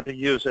learn how to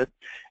use it.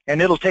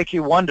 And it'll take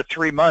you 1 to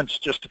 3 months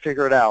just to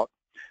figure it out.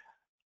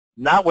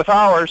 Not with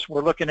ours.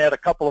 We're looking at a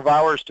couple of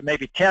hours to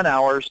maybe 10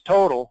 hours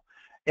total.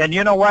 And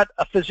you know what?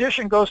 A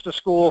physician goes to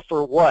school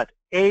for what?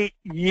 8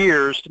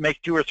 years to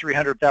make $200,000 or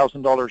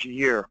 $300,000 a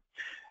year.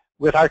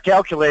 With our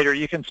calculator,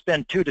 you can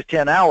spend 2 to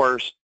 10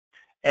 hours,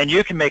 and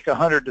you can make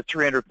 $100,000 to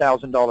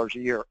 $300,000 a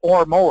year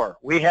or more.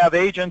 We have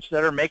agents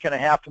that are making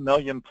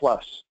 $500,000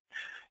 plus.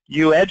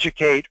 You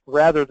educate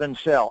rather than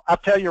sell. I'll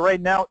tell you right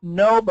now,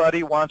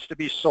 nobody wants to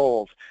be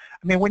sold.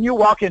 I mean, when you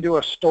walk into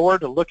a store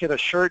to look at a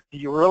shirt, do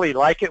you really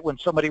like it when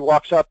somebody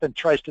walks up and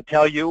tries to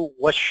tell you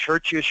what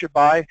shirt you should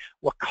buy,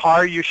 what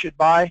car you should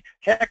buy?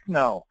 Heck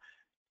no.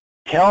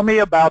 Tell me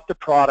about the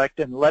product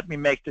and let me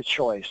make the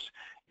choice.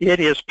 It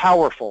is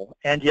powerful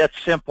and yet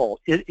simple.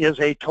 It is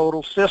a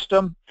total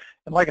system.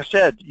 And like I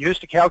said, use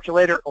the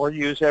calculator or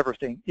use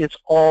everything. It's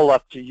all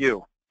up to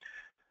you.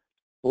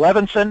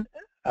 Levinson,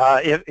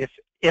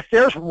 if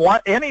there's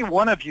any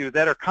one of you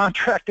that are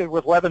contracted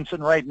with Levinson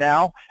right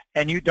now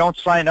and you don't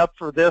sign up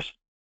for this,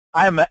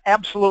 I'm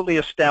absolutely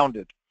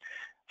astounded.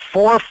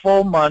 4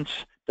 full months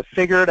to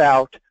figure it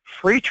out,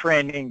 free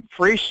training,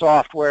 free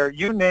software,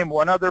 you name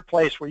one other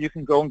place where you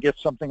can go and get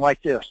something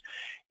like this.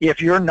 If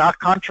you're not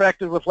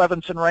contracted with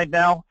Levinson right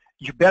now,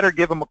 you better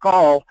give them a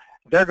call.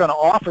 They're going to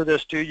offer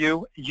this to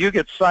you. You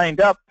get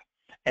signed up,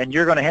 and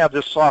you're going to have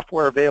this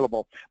software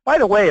available. By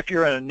the way, if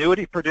you're an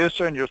annuity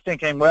producer and you're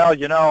thinking, well,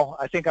 you know,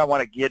 I think I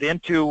want to get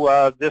into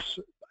this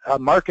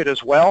market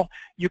as well,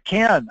 you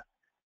can.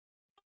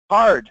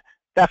 Hard.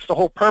 That's the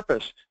whole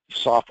purpose.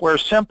 Software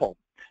is simple.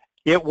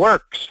 It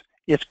works.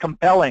 It's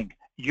compelling.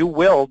 You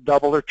will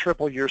double or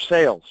triple your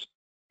sales.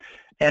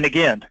 And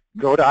again,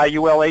 go to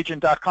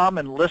IULagent.com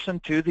and listen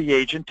to the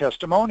agent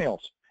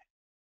testimonials.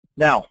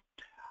 Now,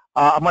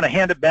 I'm going to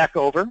hand it back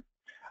over.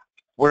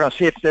 We're going to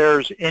see if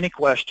there's any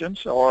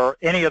questions or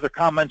any other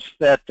comments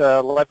that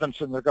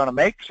Levinson are going to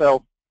make.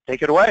 So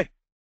take it away.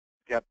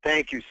 Yeah,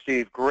 thank you,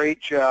 Steve.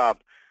 Great job.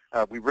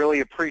 We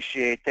really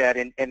appreciate that.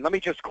 And let me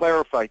just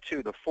clarify,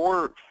 too, the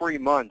 4 free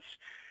months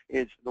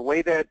is the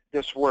way that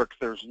this works.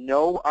 There's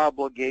no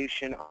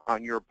obligation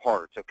on your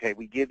part, okay?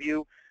 We give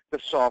you the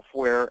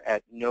software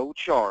at no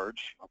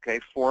charge, okay?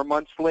 4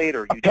 months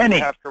later, you do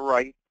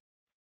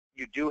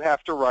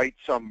have to write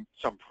some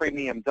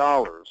premium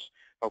dollars,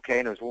 okay?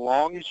 And as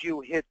long as you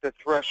hit the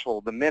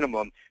threshold, the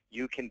minimum,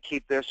 you can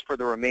keep this for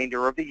the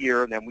remainder of the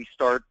year, and then we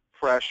start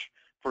fresh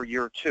for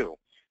year 2.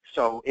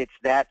 So it's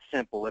that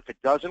simple. If it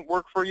doesn't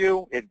work for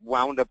you, it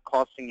wound up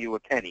costing you a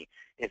penny.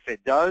 If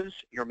it does,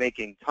 you're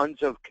making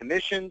tons of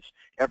commissions,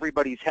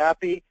 everybody's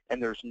happy,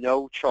 and there's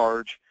no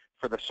charge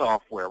for the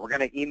software. We're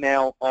going to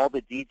email all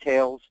the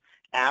details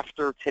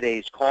after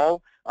today's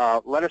call.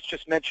 Let us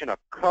just mention a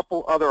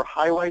couple other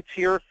highlights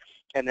here,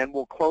 and then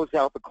we'll close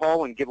out the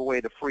call and give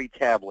away the free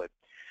tablet.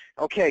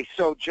 Okay,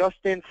 so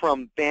Justin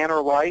from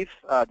Banner Life,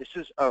 this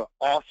is an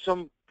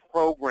awesome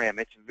program.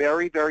 It's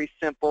very, very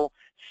simple,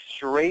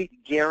 straight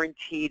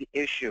guaranteed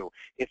issue.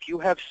 If you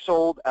have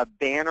sold a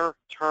Banner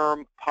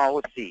term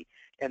policy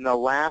in the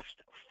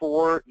last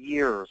 4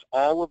 years,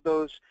 all of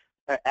those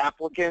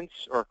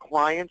applicants or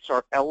clients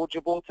are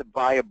eligible to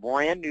buy a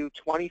brand new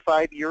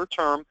 25-year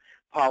term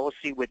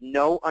policy with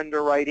no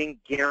underwriting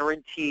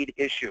guaranteed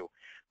issue.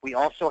 We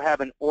also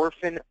have an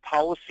orphan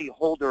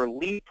policyholder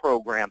lead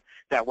program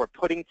that we're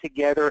putting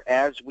together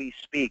as we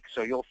speak.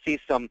 So you'll see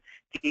some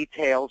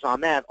details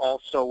on that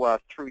also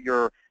through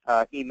your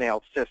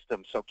email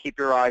system. So keep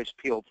your eyes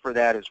peeled for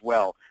that as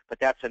well. But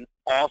that's an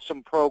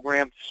awesome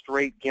program,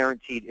 straight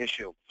guaranteed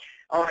issue.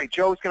 All right,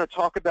 Joe's going to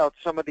talk about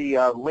some of the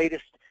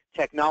latest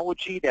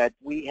technology that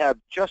we have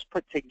just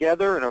put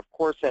together, and of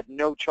course at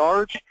no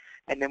charge.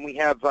 And then we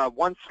have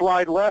one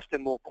slide left,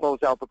 and we'll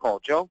close out the call.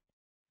 Joe?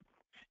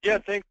 Yeah,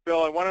 thanks,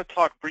 Bill. I want to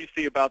talk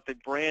briefly about the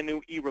brand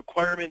new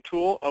e-requirement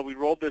tool. We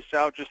rolled this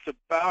out just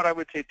about, I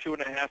would say,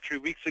 2.5, 3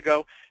 weeks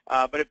ago.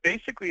 But it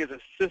basically is a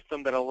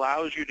system that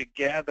allows you to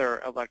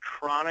gather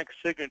electronic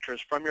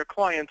signatures from your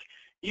clients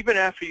even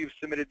after you've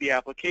submitted the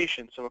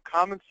application. So a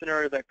common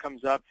scenario that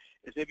comes up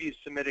is maybe you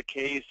submit a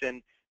case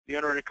and the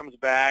underwriter comes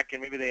back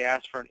and maybe they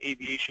ask for an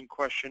aviation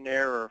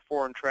questionnaire or a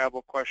foreign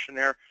travel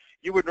questionnaire.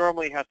 You would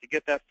normally have to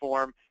get that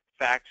form,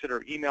 fax it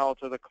or email it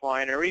to the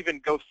client, or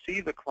even go see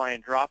the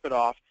client, drop it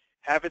off,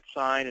 have it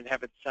signed, and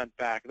have it sent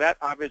back. That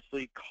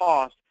obviously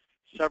costs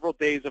several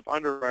days of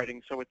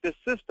underwriting. So with this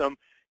system,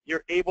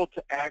 you're able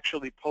to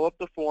actually pull up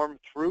the form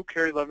through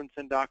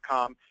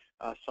CarrieLevinson.com,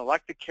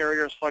 select the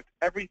carrier, select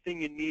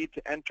everything you need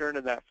to enter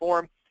into that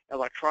form,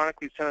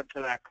 electronically send it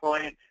to that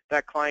client.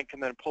 That client can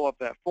then pull up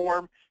that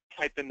form,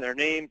 type in their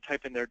name,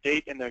 type in their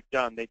date, and they're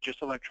done. They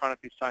just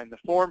electronically sign the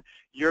form.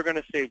 You're going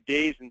to save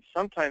days and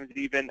sometimes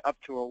even up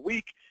to a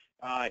week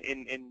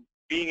in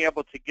being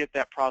able to get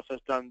that process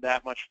done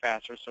that much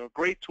faster. So a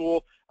great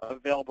tool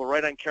available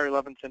right on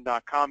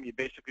CarrieLevinson.com. You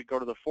basically go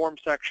to the form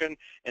section,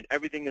 and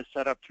everything is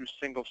set up through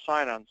single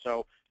sign-on.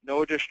 So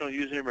no additional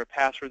username or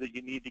password that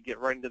you need to get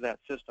right into that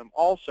system.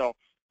 Also,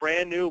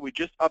 brand new, we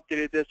just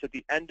updated this at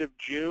the end of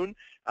June.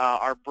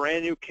 Our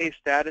brand new case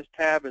status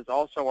tab is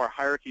also our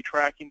hierarchy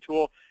tracking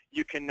tool.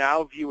 You can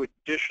now view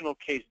additional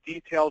case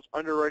details,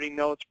 underwriting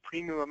notes,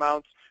 premium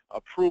amounts,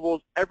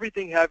 approvals,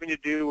 everything having to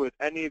do with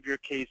any of your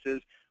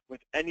cases with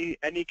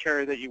any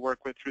carrier that you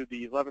work with through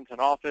the Levinson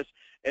office,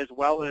 as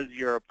well as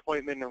your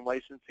appointment and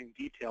licensing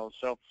details.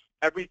 So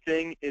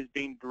everything is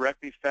being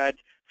directly fed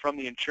from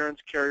the insurance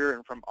carrier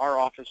and from our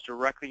office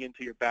directly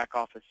into your back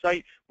office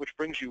site, which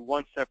brings you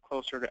one step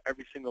closer to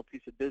every single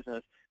piece of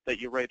business that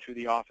you write through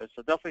the office.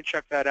 So definitely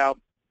check that out.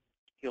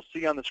 You'll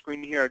see on the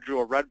screen here, I drew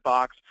a red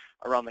box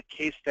around the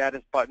case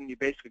status button. You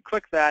basically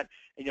click that,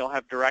 and you'll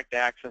have direct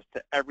access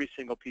to every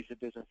single piece of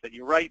business that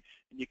you write,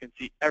 and you can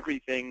see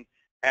everything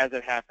as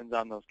it happens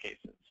on those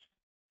cases.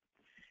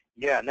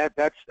 Yeah, and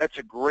that's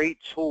a great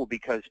tool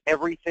because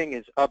everything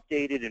is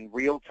updated in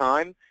real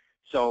time.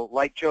 So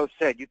like Joe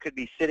said, you could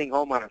be sitting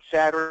home on a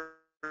Saturday,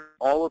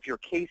 all of your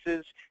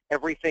cases,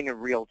 everything in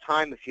real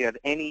time. If you have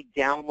any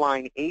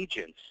downline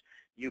agents,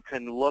 you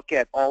can look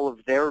at all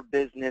of their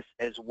business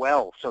as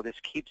well. So this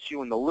keeps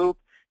you in the loop.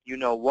 You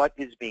know what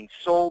is being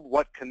sold,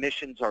 what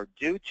commissions are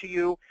due to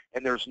you,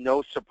 and there's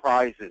no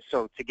surprises.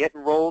 So to get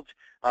enrolled,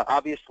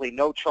 obviously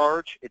no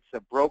charge. It's the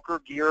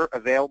broker gear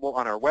available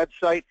on our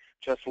website.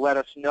 Just let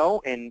us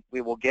know, and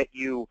we will get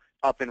you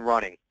up and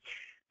running.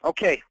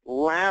 Okay,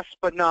 last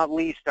but not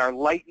least, our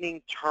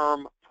Lightning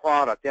Term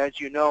product. As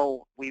you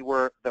know, we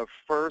were the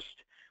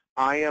first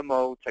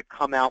IMO to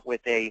come out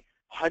with a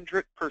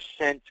 100%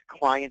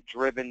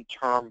 client-driven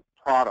term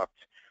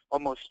product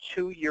almost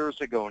 2 years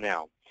ago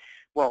now.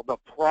 Well, the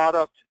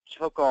product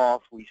took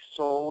off. We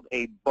sold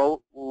a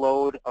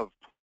boatload of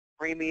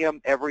premium.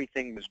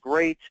 Everything was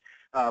great.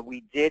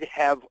 We did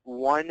have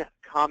one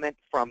comment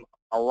from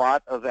a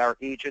lot of our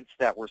agents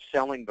that were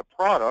selling the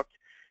product,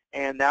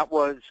 and that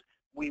was,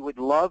 we would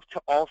love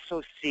to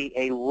also see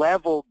a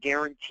level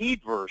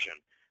guaranteed version.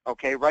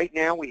 Okay, right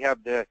now we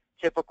have the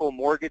typical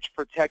mortgage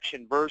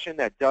protection version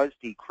that does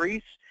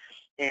decrease,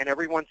 and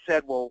everyone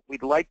said, well,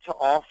 we'd like to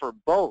offer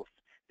both.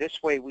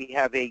 This way we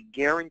have a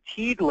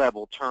guaranteed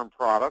level term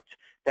product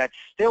that's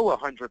still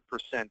 100%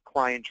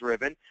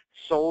 client-driven,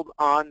 sold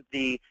on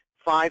the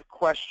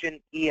 5-question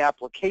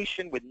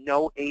e-application with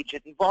no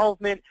agent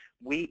involvement.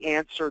 We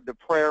answered the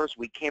prayers.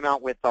 We came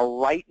out with the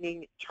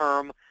Lightning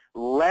Term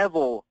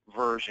level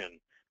version.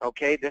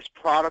 Okay, this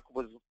product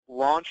was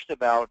launched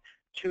about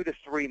 2 to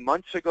 3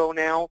 months ago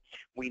now.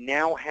 We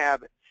now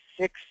have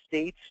 6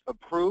 states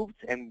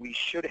approved, and we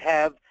should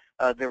have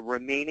the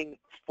remaining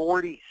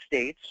 40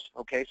 states.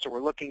 Okay, so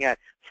we're looking at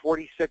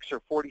 46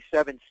 or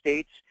 47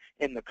 states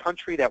in the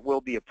country that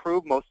will be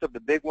approved. Most of the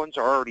big ones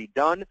are already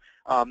done.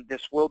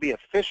 This will be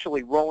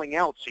officially rolling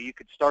out, so you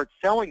could start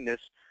selling this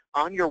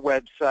on your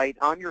website,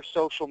 on your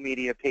social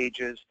media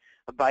pages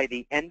by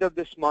the end of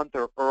this month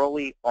or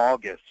early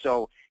August.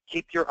 So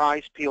keep your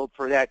eyes peeled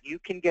for that. You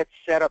can get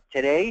set up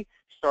today,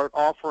 start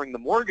offering the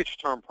mortgage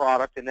term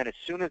product, and then as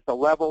soon as the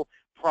level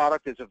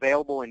product is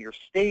available in your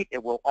state,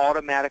 it will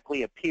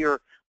automatically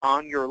appear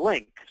on your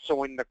link. So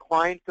when the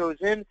client goes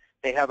in,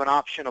 they have an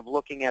option of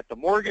looking at the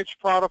mortgage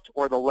product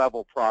or the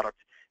level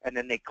product. And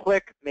then they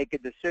click, make a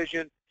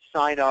decision,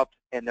 sign up,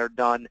 and they're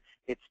done.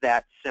 It's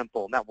that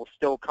simple. And that will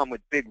still come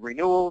with big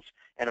renewals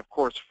and, of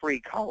course, free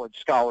college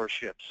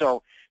scholarships.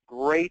 So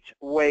great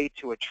way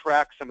to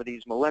attract some of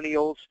these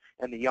millennials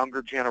and the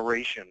younger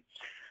generation.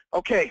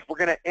 Okay, we're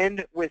going to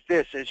end with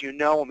this. As you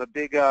know, I'm a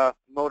big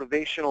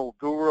motivational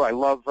guru. I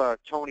love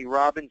Tony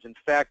Robbins. In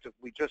fact,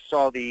 we just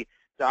saw the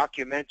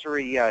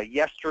documentary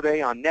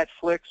yesterday on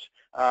Netflix.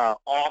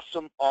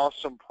 Awesome,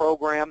 awesome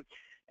program.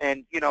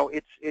 And you know,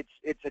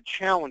 it's a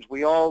challenge.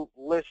 We all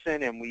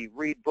listen and we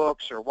read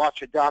books or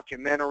watch a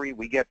documentary.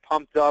 We get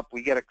pumped up,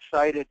 we get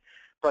excited.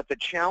 But the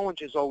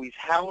challenge is always,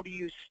 how do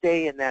you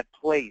stay in that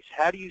place?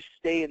 How do you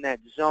stay in that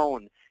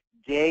zone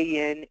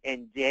day in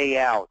and day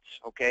out?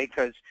 Okay,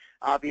 because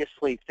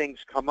obviously things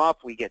come up,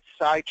 we get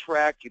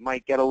sidetracked, you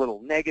might get a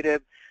little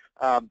negative.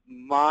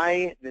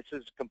 This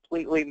is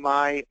completely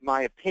my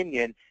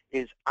opinion,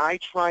 is I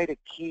try to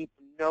keep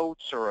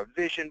notes or a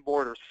vision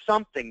board or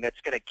something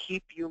that's going to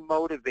keep you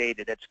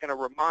motivated, that's going to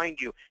remind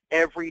you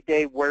every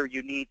day where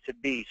you need to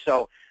be.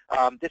 So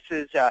this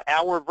is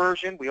our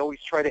version. We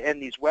always try to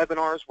end these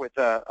webinars with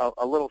a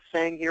little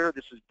saying here.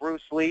 This is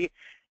Bruce Lee.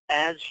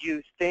 As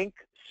you think,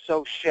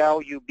 so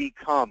shall you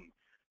become.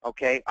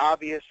 Okay,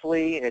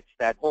 obviously it's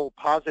that whole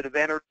positive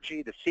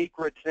energy, the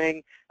secret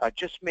thing.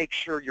 Just make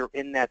sure you're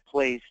in that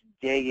place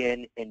day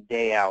in and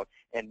day out,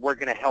 and we're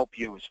going to help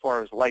you as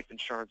far as life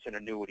insurance and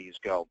annuities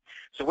go.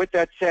 So with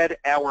that said,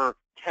 our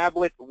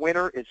tablet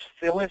winner is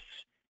Phyllis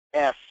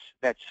S.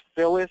 That's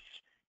Phyllis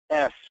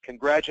S.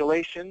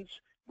 Congratulations.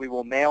 We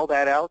will mail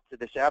that out to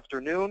this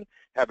afternoon.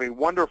 Have a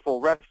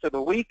wonderful rest of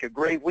the week, a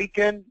great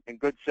weekend, and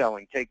good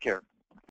selling. Take care.